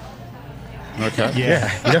 you know? Okay.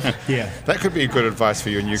 Yeah. Yeah. That could be good advice for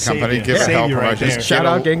your new company. You. Give it help Right promotions. Shout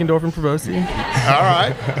out Gangendorf and Provosti. All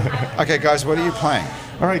right. Okay, guys, what are you playing?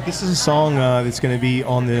 All right, this is a song that's going to be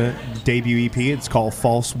on the debut EP. It's called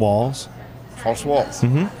False Walls. False Walls.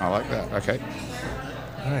 Mm-hmm. I like that. Okay.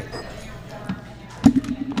 All right.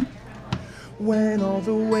 When all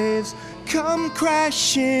the waves come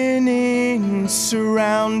crashing in,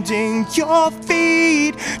 surrounding your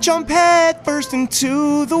feet, jump head first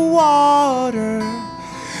into the water,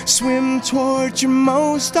 swim towards your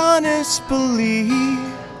most honest belief,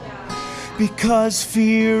 because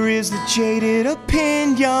fear is the jaded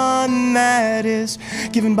opinion that is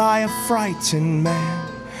given by a frightened man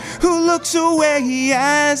who looks away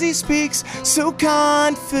as he speaks so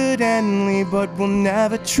confidently, but will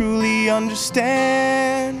never truly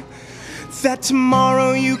understand that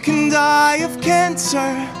tomorrow you can die of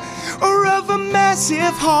cancer or of a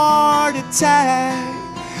massive heart attack.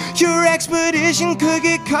 Your expedition could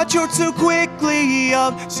get cut short so quickly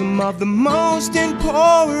of some of the most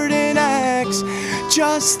important acts,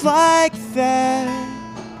 just like that.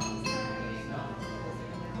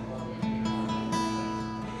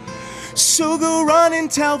 So go run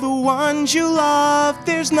and tell the ones you love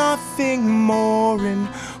there's nothing more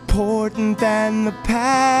important than the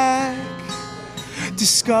pack.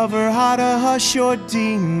 Discover how to hush your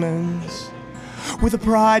demons with a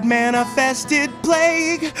pride manifested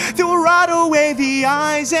plague that will rot away the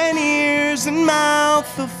eyes and ears and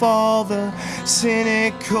mouth of all the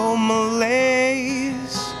cynical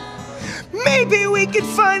malaise. Maybe we could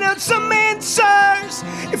find out some answers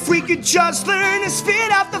if we could just learn to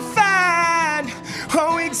spit out the fan.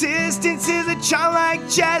 Oh, existence is a childlike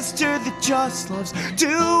gesture that just loves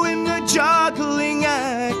doing the juggling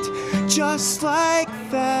act, just like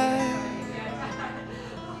that.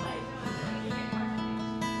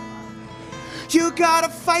 You gotta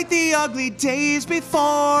fight the ugly days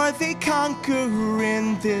before they conquer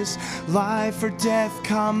in this life or death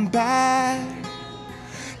combat.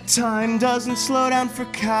 Time doesn't slow down for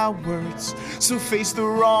cowards, so face the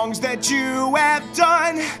wrongs that you have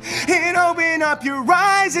done and open up your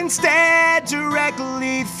eyes instead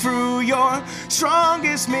directly through your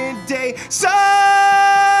strongest midday sun.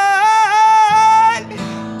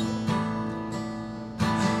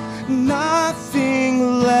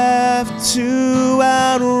 Nothing left to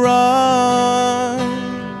outrun.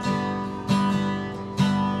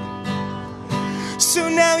 So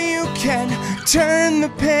now you can turn the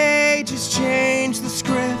pages, change the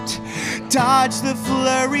script, dodge the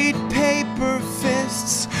flurried paper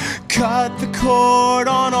fists, cut the cord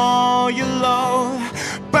on all your load,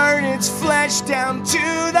 burn its flesh down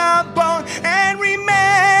to the bone, and remember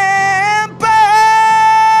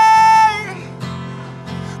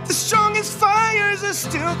the strongest fires are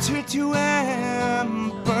still turned to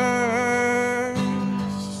embers.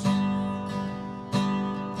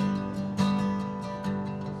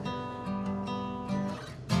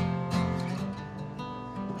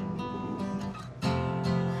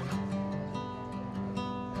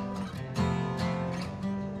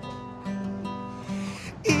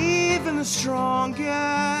 Even the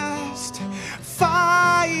strongest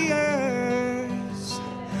fires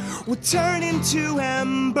will turn into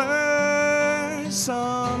embers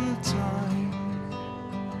sometime.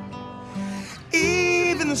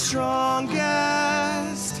 Even the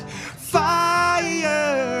strongest fires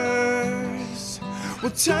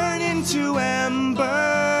will turn into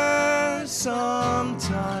embers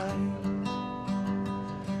sometime.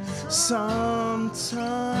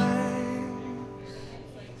 Sometime.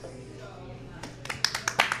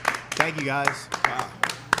 Thank you, guys. Wow.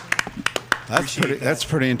 That's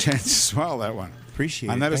pretty intense as well, that one. Appreciate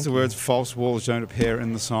it. I noticed Thank the words false walls don't appear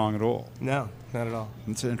in the song at all. No, not at all.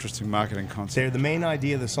 It's an interesting marketing concept. They're the main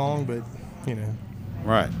idea of the song, but, you know.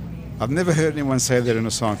 Right. I've never heard anyone say that in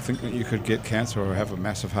a song, think that you could get cancer or have a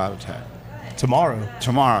massive heart attack. Tomorrow.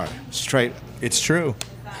 Straight. It's true.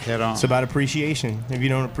 Head on. It's about appreciation. If you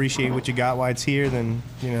don't appreciate what you got while it's here, then,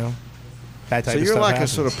 you know, that type of stuff. So you're like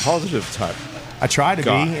happens. a sort of positive type. I try to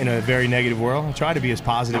guy. be in a very negative world. I try to be as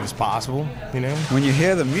positive as possible, you know. When you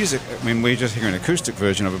hear the music, I mean, we just hear an acoustic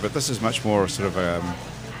version of it, but this is much more sort of,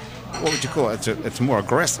 what would you call it? It's more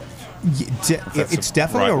aggressive. It's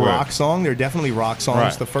definitely right a rock word. song. They're definitely rock songs.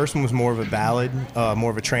 Right. The first one was more of a ballad, more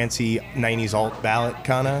of a trancey 90s alt ballad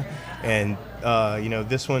kind of. And,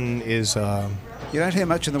 this one is... You don't hear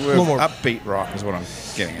much in the word little more- upbeat rock is what I'm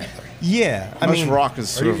getting at. yeah, I Most mean... rock is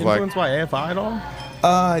Are sort you of like... influenced by AFI at all?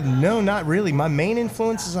 No, not really. My main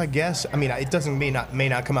influences, I guess, I mean, it doesn't may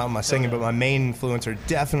not come out in my singing, but my main influence are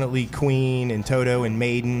definitely Queen and Toto and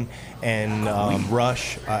Maiden and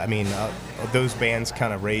Rush. Those bands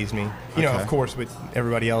kind of raised me. You know, Okay. of course, with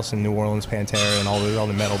everybody else in New Orleans, Pantera and all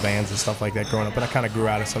the metal bands and stuff like that growing up. But I kind of grew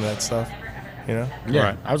out of some of that stuff. You know? Yeah.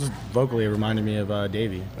 Right. I was just vocally, it reminded me of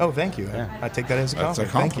Davey. Oh, thank you. Yeah. I take that as a That's a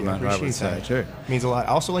compliment. Thank you. compliment, I would appreciate say, that. too. Means a lot. I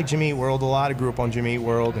also like Jimmy Eat World a lot. I grew up on Jimmy Eat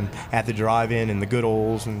World and At the Drive-In and the Good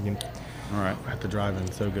Olds and All right. At the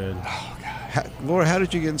drive-in, so good. Laura, how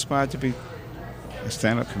did you get inspired to be a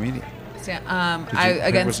stand-up comedian?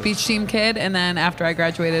 Again, speech team kid, and then after I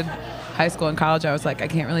graduated high school and college, I was like, I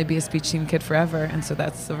can't really be a speech team kid forever, and so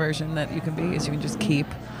that's the version that you can be, is you can just keep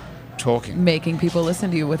Talking. making people listen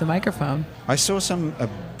to you with a microphone. I saw a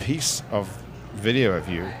piece of video of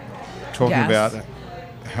you talking Yes. about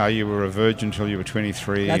how you were a virgin until you were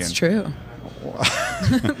 23. That's true.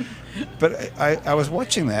 But I was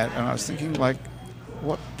watching that and I was thinking, like,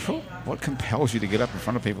 what compels you to get up in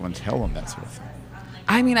front of people and tell them that sort of thing?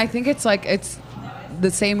 I mean, I think it's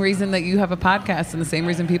the same reason that you have a podcast and the same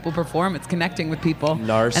reason people perform. It's connecting with people. And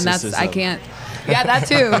that's, I Narcissism. can't. Yeah, that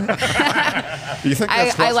too. You think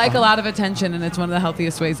that's I what's like a behind- lot of attention, and it's one of the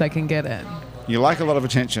healthiest ways I can get it. You like a lot of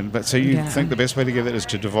attention, but so you Yeah. think the best way to get it is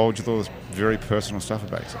to divulge all this very personal stuff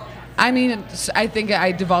about yourself. I mean, I think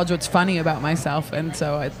I divulge what's funny about myself, and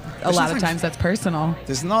so a lot of nothing- times that's personal.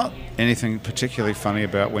 There's not anything particularly funny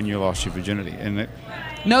about when you lost your virginity, and it,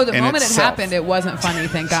 No, the in moment itself. it happened, it wasn't funny,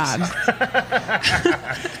 thank God.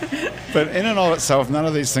 but in and of itself, none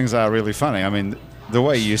of these things are really funny. I mean, the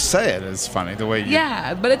way you say it is funny. The way you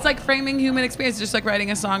Yeah, but it's like framing human experience, just like writing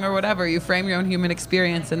a song or whatever. You frame your own human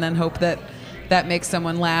experience and then hope that that makes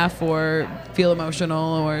someone laugh or feel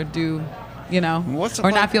emotional or do, What's it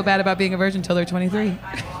or like- not feel bad about being a virgin until they're 23.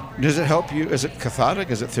 Does it help you? Is it cathartic?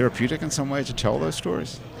 Is it therapeutic in some way to tell those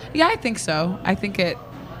stories? Yeah, I think so. I think it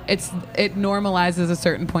normalizes a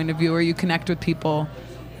certain point of view where you connect with people.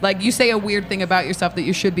 Like, you say a weird thing about yourself that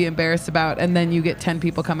you should be embarrassed about, and then you get 10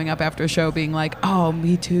 people coming up after a show being like, oh,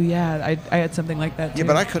 me too, yeah, I had something like that too. Yeah,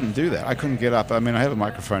 but I couldn't do that. I couldn't get up. I mean, I have a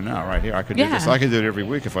microphone now right here. I could do Yeah. this. I could do it every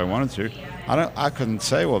week if I wanted to. I couldn't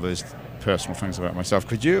say all these personal things about myself.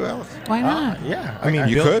 Could you, Alex? Why not? Yeah. I mean,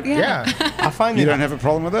 You could? Yeah. I find You that don't have a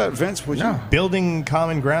problem with that? Vince, would you? building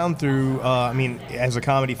common ground through, as a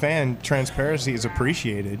comedy fan, transparency is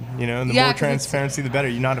appreciated. And the Yeah, more 'cause transparency, the better.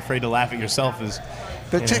 You're not afraid to laugh at yourself.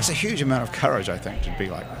 But it takes a huge amount of courage, I think, to be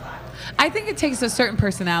like that. I think it takes a certain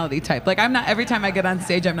personality type. Like, I'm not, every time I get on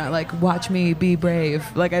stage, I'm not like, watch me be brave.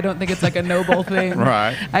 Like, I don't think it's like a noble thing.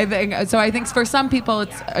 Right. I think for some people,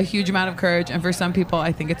 it's a huge amount of courage. And for some people,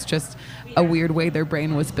 I think it's just a weird way their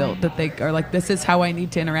brain was built, that they are like, this is how I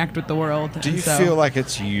need to interact with the world. Do And you so- feel like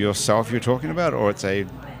it's yourself you're talking about, or it's a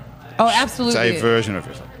absolutely. version of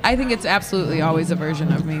yourself? I think it's absolutely always a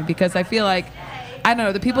version of me, because I feel like, I don't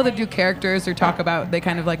know, the people that do characters or talk about, they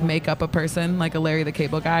kind of like make up a person, like a Larry the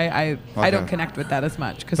Cable Guy. I Okay. don't connect with that as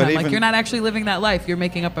much, because But I'm like, even- you're not actually living that life. You're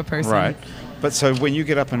making up a person. Right. But so when you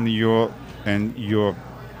get up and you're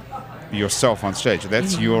yourself on stage,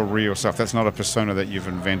 that's Mm-hmm. your real self. That's not a persona that you've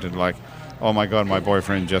invented, like, oh my God, my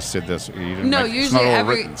boyfriend just said this. You didn't No, make- it's usually not all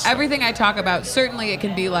written stuff. everything I talk about, certainly it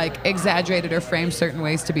can be like exaggerated or framed certain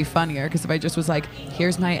ways to be funnier. Because if I just was like,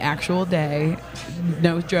 here's my actual day,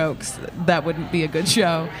 no jokes, that wouldn't be a good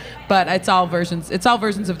show. But it's all versions. It's all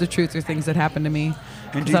versions of the truth or things that happen to me.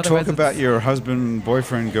 And 'Cause do you otherwise talk about it's- your husband,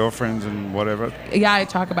 boyfriend, girlfriends, and whatever? Yeah, I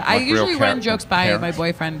talk about. I Like real usually run character jokes by parents? my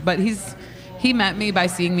boyfriend, but he met me by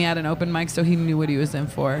seeing me at an open mic, so he knew what he was in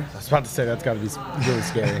for. I was about to say, that's got to be really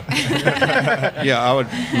scary. Yeah, I would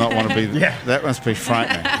not want to be. Yeah. That must be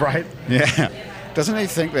frightening. Right? Yeah. Doesn't he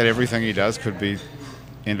think that everything he does could be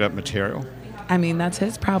end up material? I mean, that's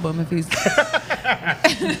his problem if he's.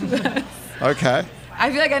 Okay. I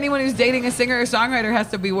feel like anyone who's dating a singer or songwriter has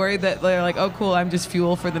to be worried that they're like, oh, cool, I'm just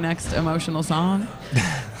fuel for the next emotional song.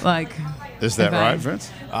 Like, Is that if I- right, Vince?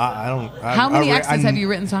 I don't. How many exes have you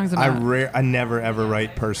written songs about? I never ever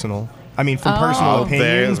write personal. I mean, from personal Oh,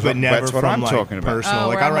 opinions, but never that's what from I'm like talking about. personal. Oh,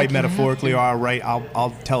 like where I I'm write like, you have metaphorically, to. or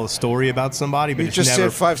I'll tell a story about somebody, but You it's just never.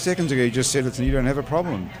 said 5 seconds ago, you just said you don't have a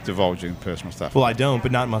problem divulging personal stuff. Well, I don't,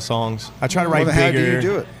 but not in my songs. I try to write Well, then how bigger. do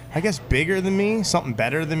you do it? I guess bigger than me, something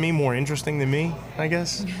better than me, more interesting than me. I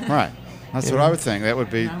guess. Right. That's what I would think. That would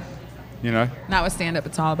be, you know. Not with stand up,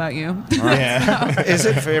 it's all about you. Yeah. Is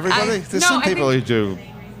it for everybody? There's no, some I people think- who do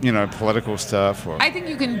political stuff? Or? I think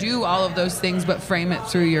you can do all of those things, but frame it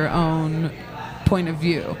through your own point of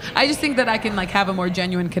view. I just think that I can have a more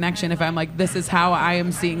genuine connection if I'm this is how I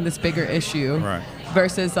am seeing this bigger issue, right,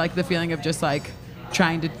 versus the feeling of just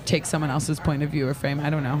trying to take someone else's point of view or frame. I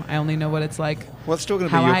don't know. I only know what it's like. Well, it's still going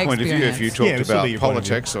to be your point of view if you talked about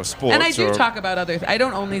politics or sports. And I do talk about other I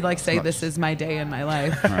don't only say this is my day in my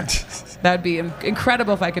life. Right. That would be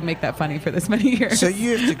incredible if I could make that funny for this many years. So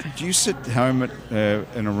do you sit home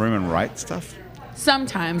in a room and write stuff?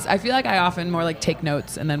 Sometimes. I feel like I often more take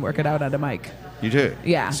notes and then work it out at a mic. You do?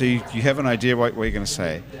 Yeah. So you have an idea what you're going to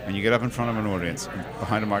say, and you get up in front of an audience,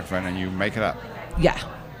 behind a microphone, and you make it up. Yeah.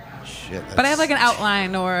 Shit. But I have an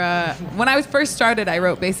outline, or when I was first started, I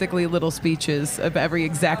wrote basically little speeches of every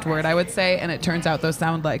exact word I would say, and it turns out those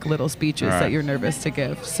sound like little speeches that you're nervous to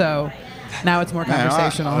give. So now it's more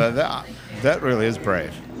conversational. That really is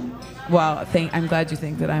brave. Well, I'm glad you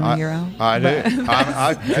think that I'm a hero. I do.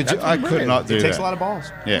 I could not do that. It takes a lot of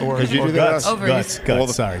balls. Yeah. Could you do guts. that?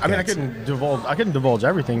 Guts. Sorry. I mean, I couldn't divulge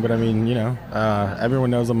everything, but I mean,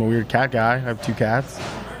 everyone knows I'm a weird cat guy. I have 2 cats.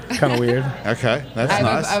 It's kind of weird. Okay, that's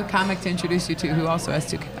nice. I have a comic to introduce you to who also has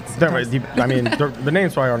 2 cats. I mean, the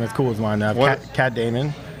names probably aren't as cool as mine. Cat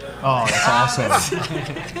Damon. Oh, that's awesome.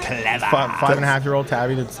 Clever. 5.5-year-old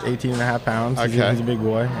Tabby that's 18.5 pounds. Okay. He's a big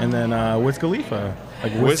boy. And then Wiz Khalifa.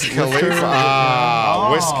 Wiz Khalifa.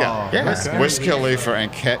 Wiz Khalifa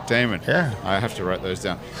and Cat Damon. Yeah. I have to write those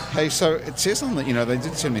down. Hey, so it says on the, they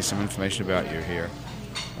did send me some information about you here.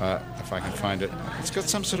 If I can find it. It's got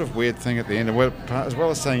some sort of weird thing at the end. As well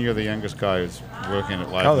as saying you're the youngest guy who's working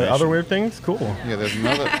at Live Nation. Oh, the other weird things? Cool. Yeah, there's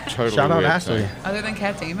another totally Shout out weird Ashley. thing. Other than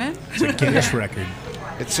Cat Damon? It's a Guinness record.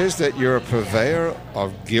 It says that you're a purveyor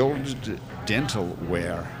of gilded dental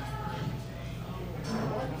wear.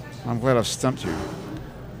 I'm glad I've stumped you.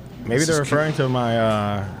 Maybe they're referring to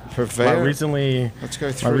my recent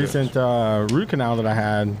root canal that I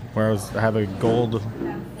had, where I have a gold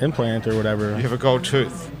implant or whatever. You have a gold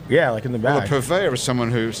tooth. Yeah, in the back. Well, a purveyor is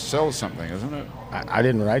someone who sells something, isn't it? I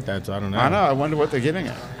didn't write that, so I don't know. I know. I wonder what they're getting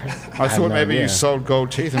at. I thought maybe you sold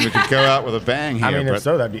gold teeth and we could go out with a bang here. I mean, if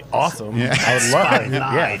so, that'd be awesome. Yeah. I would love.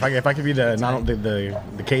 If I could be the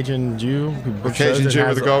Cajun Jew, the Cajun Jew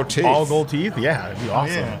with the gold teeth, all gold teeth. Yeah, it'd be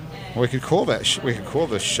awesome. Yeah. We could call that. We could call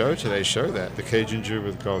today's show that the Cajun Jew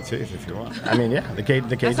with gold teeth, if you want. I mean, yeah, the Cajun Jew with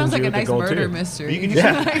the gold teeth. That sounds like a nice murder mystery. You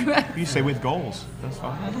can you say with goals. That's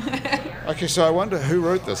fine. Okay, so I wonder who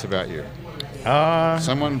wrote this about you.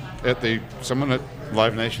 Someone at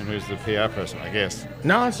Live Nation who's the PR person, I guess.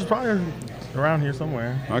 No, it's just probably around here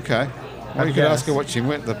somewhere. Okay. Well, you could ask her what she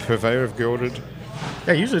went. The purveyor of gilded.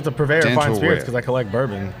 Yeah, usually it's a purveyor of fine spirits because I collect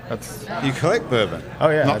bourbon. You collect bourbon? Oh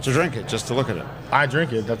yeah. Not to drink it, just to look at it. I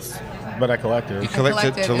drink it. But I collect it. You collect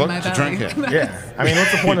it to look to drink it. Yeah. I mean,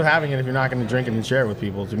 what's the point of having it if you're not going to drink it and share it with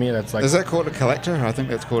people? To me, that's like. Is that called a collector? I think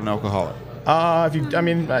that's called an alcoholic. I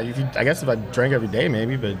guess if I drank every day,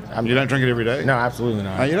 maybe, but you don't drink it every day? No, absolutely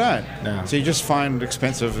not. Oh, you don't? No. So you just find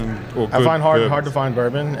expensive or good I find hard to find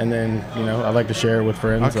bourbon, and then I like to share it with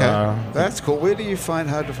friends. Okay, that's cool. Where do you find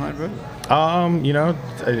hard to find bourbon?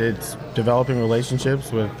 It's developing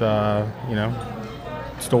relationships with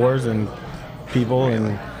stores and people,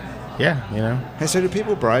 and Hey, so do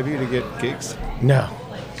people bribe you to get gigs? No.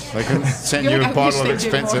 They can send you a bottle of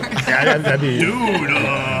expensive. That'd be. Dude.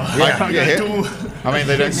 I mean,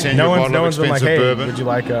 they don't send you a bottle of expensive bourbon. Would you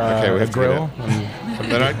like a grill?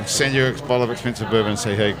 They don't send you a bottle of expensive bourbon and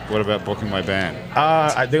say, hey, what about booking my band?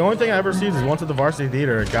 The only thing I ever received is once at the Varsity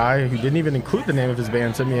Theater, a guy who didn't even include the name of his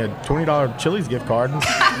band sent me a $20 Chili's gift card.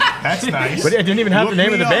 That's nice. But it didn't even have the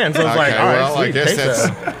name of the band, so I was like, all right,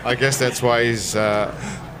 sweet, I guess that's why he's...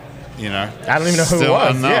 I don't even know who it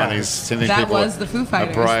was. Unknown. Yeah. He's sending that people was the Foo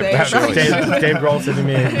Fighters. Dave Grohl sending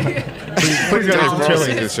me. Please go to some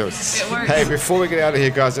Chili's. Hey, before we get out of here,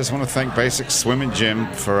 guys, I just want to thank Basics Swim and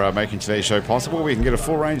Gym for making today's show possible. We can get a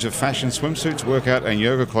full range of fashion swimsuits, workout, and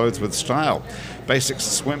yoga clothes with style. Basics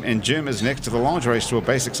Swim and Gym is next to the lingerie store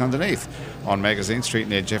Basics Underneath on Magazine Street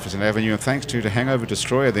near Jefferson Avenue. And thanks to Hangover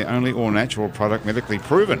Destroyer, the only all-natural product medically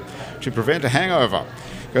proven to prevent a hangover.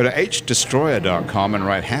 Go to hdestroyer.com and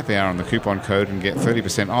write happy hour on the coupon code and get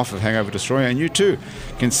 30% off of Hangover Destroyer, and you too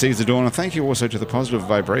can seize the dawn. And thank you also to the Positive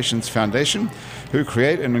Vibrations Foundation, who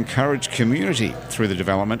create and encourage community through the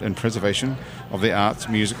development and preservation of the arts,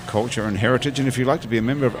 music, culture, and heritage. And if you'd like to be a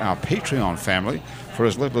member of our Patreon family, for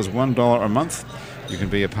as little as $1 a month, you can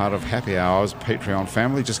be a part of Happy Hour's Patreon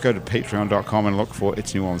family. Just go to patreon.com and look for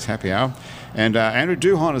It's New Orleans Happy Hour. And Andrew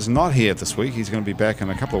Duhon is not here this week. He's going to be back in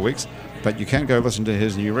a couple of weeks. But you can go listen to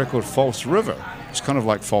his new record, False River. It's kind of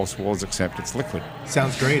like False Walls, except it's liquid.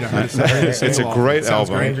 Sounds great. I heard It's a great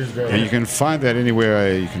album. Great. And you can find that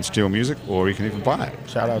anywhere you can steal music, or you can even buy it.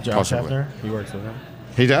 Shout out Josh Hefner. He works with him.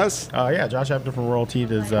 He does? Yeah, Josh Hefner from Royal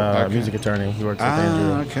Teeth is a music attorney. He works with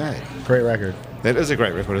Andrew. Okay. Great record. That is a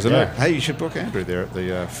great record, isn't Yeah. it? Hey, you should book Andrew there at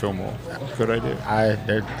the Fillmore. Good idea.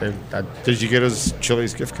 Did you get his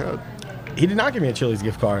Chili's gift card? He did not give me a Chili's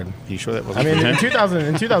gift card. You sure that wasn't I mean, for him?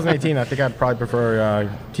 in 2018, I think I'd probably prefer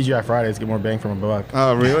TGI Fridays, get more bang for my buck.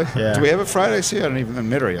 Oh, really? Yeah. Do we have a Friday? See, I don't even in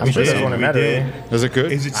Metairie. I'm sure there's one in Metairie. Is it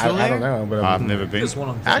good? Is it still I don't know, but I've never been.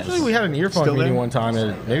 Actually, we had an earphone Still meeting there? one time.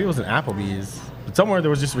 Maybe it was an Applebee's. But somewhere there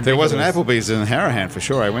was just There ridiculous. was an Applebee's in Harahan for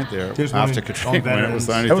sure. I went there There's one after on Katrina when it was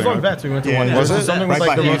the only It was thing. on Vets. We went to Yeah, one. yeah. Was Was it? Something was Right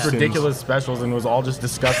like by the most Houston's. ridiculous specials, and it was all just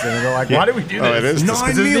disgusting. And we're like, why did we do this? Oh, it is 9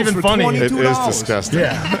 disgusting. meals even for funny. It is $22. disgusting.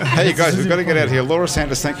 Yeah. Hey, you guys, we've got to get out of here. Laura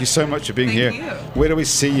Sanders, thank you so much for being Thank here. you. Where do we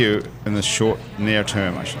see you in the short, near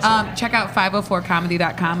term, I should say? Check out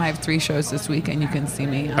 504comedy.com. I have 3 shows this week, and you can see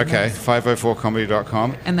me. on Okay, those.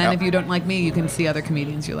 504comedy.com. And then if you don't like me, you can see other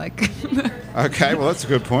comedians you like. Okay, well, that's a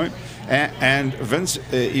good point. And Vince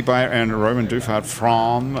Ebeyer and Roman Dufard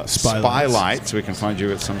from Spylights. We can find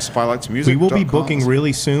you at some Spylights Music. We will be booking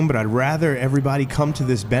really soon, but I'd rather everybody come to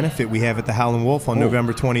this benefit we have at the Howlin' Wolf on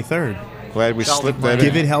November 23rd. Glad we slipped that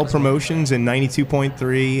Give in. It Hell Promotions and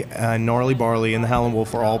 92.3 Gnarly Barley and the Howlin'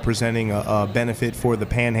 Wolf are all presenting a benefit for the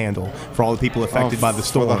Panhandle, for all the people affected by the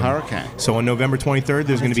storm. For the hurricane. So on November 23rd,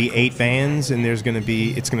 there's going to be 8 bands, and it's going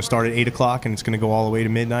to start at 8 o'clock, and it's going to go all the way to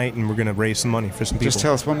midnight, and we're going to raise some money for some people. Just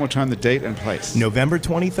tell us one more time the date and place. November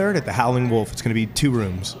 23rd at the Howlin' Wolf. It's going to be 2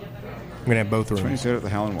 rooms. We're going to have both rooms. 23rd at the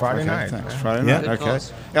Howlin' Wolf. Friday Okay, night. Thanks. Yeah. Friday Yeah. night. Good Okay.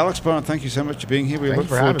 cause. Alex Bond, thank you so much for being here. We Thanks look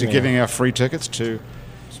for forward to having me. getting our free tickets to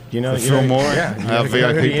You Fillmore, yeah, you know, our you know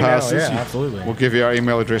who to VIP email. passes. Yeah, absolutely. We'll give you our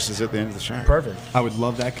email addresses at the end of the show. Perfect. I would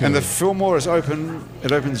love that. And the code. Fillmore is open.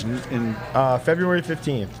 It opens in February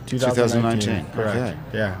 15th, 2019. Correct. Okay.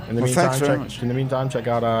 Yeah. In the Well, thanks very meantime, much. In the meantime, check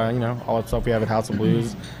out all that stuff we have at House of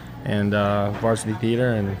Blues and Varsity Theater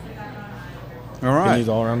and all right. venues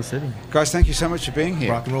all around the city. Guys, thank you so much for being here.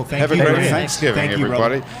 Rock and roll. Thank Have you, a great brother. Thanksgiving, Thank you,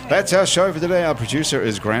 everybody. brother. That's our show for today. Our producer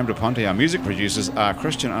is Graham DePonte. Our music producers are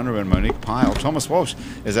Christian Unruh and Monique Pyle. Thomas Walsh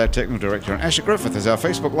is our technical director. And Asher Griffith is our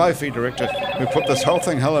Facebook Live feed director who put this whole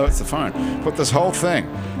thing, hello, it's the phone, put this whole thing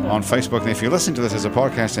on Facebook. And if you listen to this as a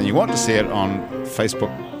podcast and you want to see it on Facebook,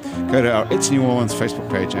 go to our It's New Orleans Facebook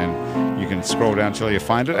page and you can scroll down till you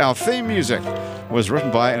find it. Our theme music was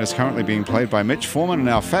written by and is currently being played by Mitch Foreman, and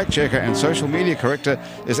our fact checker and social media corrector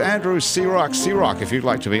is Andrew C-Rock. C-Rock, if you'd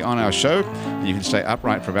like to be on our show, you can stay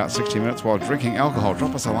upright for about 60 minutes while drinking alcohol.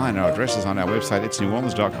 Drop us a line. Our address is on our website,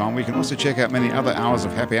 itsneworleans.com. We can also check out many other hours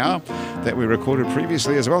of Happy Hour that we recorded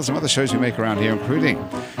previously, as well as some other shows we make around here, including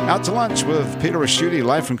Out to Lunch with Peter Raschuti,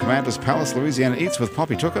 live from Commander's Palace, Louisiana Eats with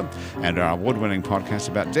Poppy Tooker, and our award-winning podcast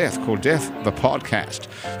about death called Death the Podcast.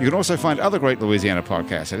 You can also find other great Louisiana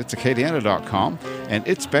podcasts at itsacadiana.com and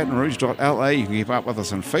itsbatonrouge.la. You can keep up with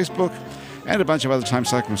us on Facebook and a bunch of other time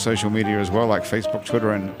cycling social media as well, like Facebook,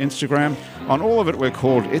 Twitter, and Instagram. On all of it, we're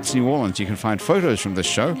called It's New Orleans. You can find photos from this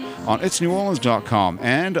show on itsneworleans.com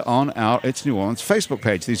and on our It's New Orleans Facebook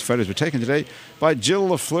page. These photos were taken today by Jill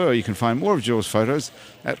LaFleur. You can find more of Jill's photos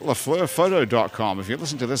at lafleurphoto.com. If you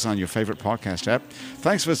listen to this on your favorite podcast app,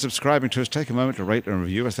 thanks for subscribing to us. Take a moment to rate and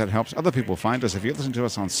review us. That helps other people find us. If you listen to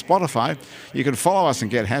us on Spotify, you can follow us and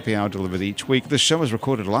get Happy Hour delivered each week. This show is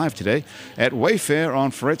recorded live today at Wayfair on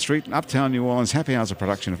Ferret Street in Uptown New Orleans. Happy Hour is a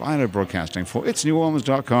production of INO Broadcasting for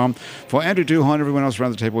itsneworleans.com. For Andrew Duhon, everyone else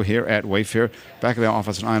around the table here at Wayfair, back at our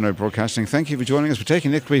office in INO Broadcasting, thank you for joining us. We're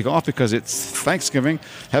taking next week off because it's Thanksgiving.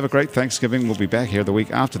 Have a great Thanksgiving. We'll be back here the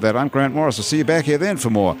week after that. I'm Grant Morris. I'll see you back here then for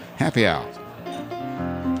more Happy Hour.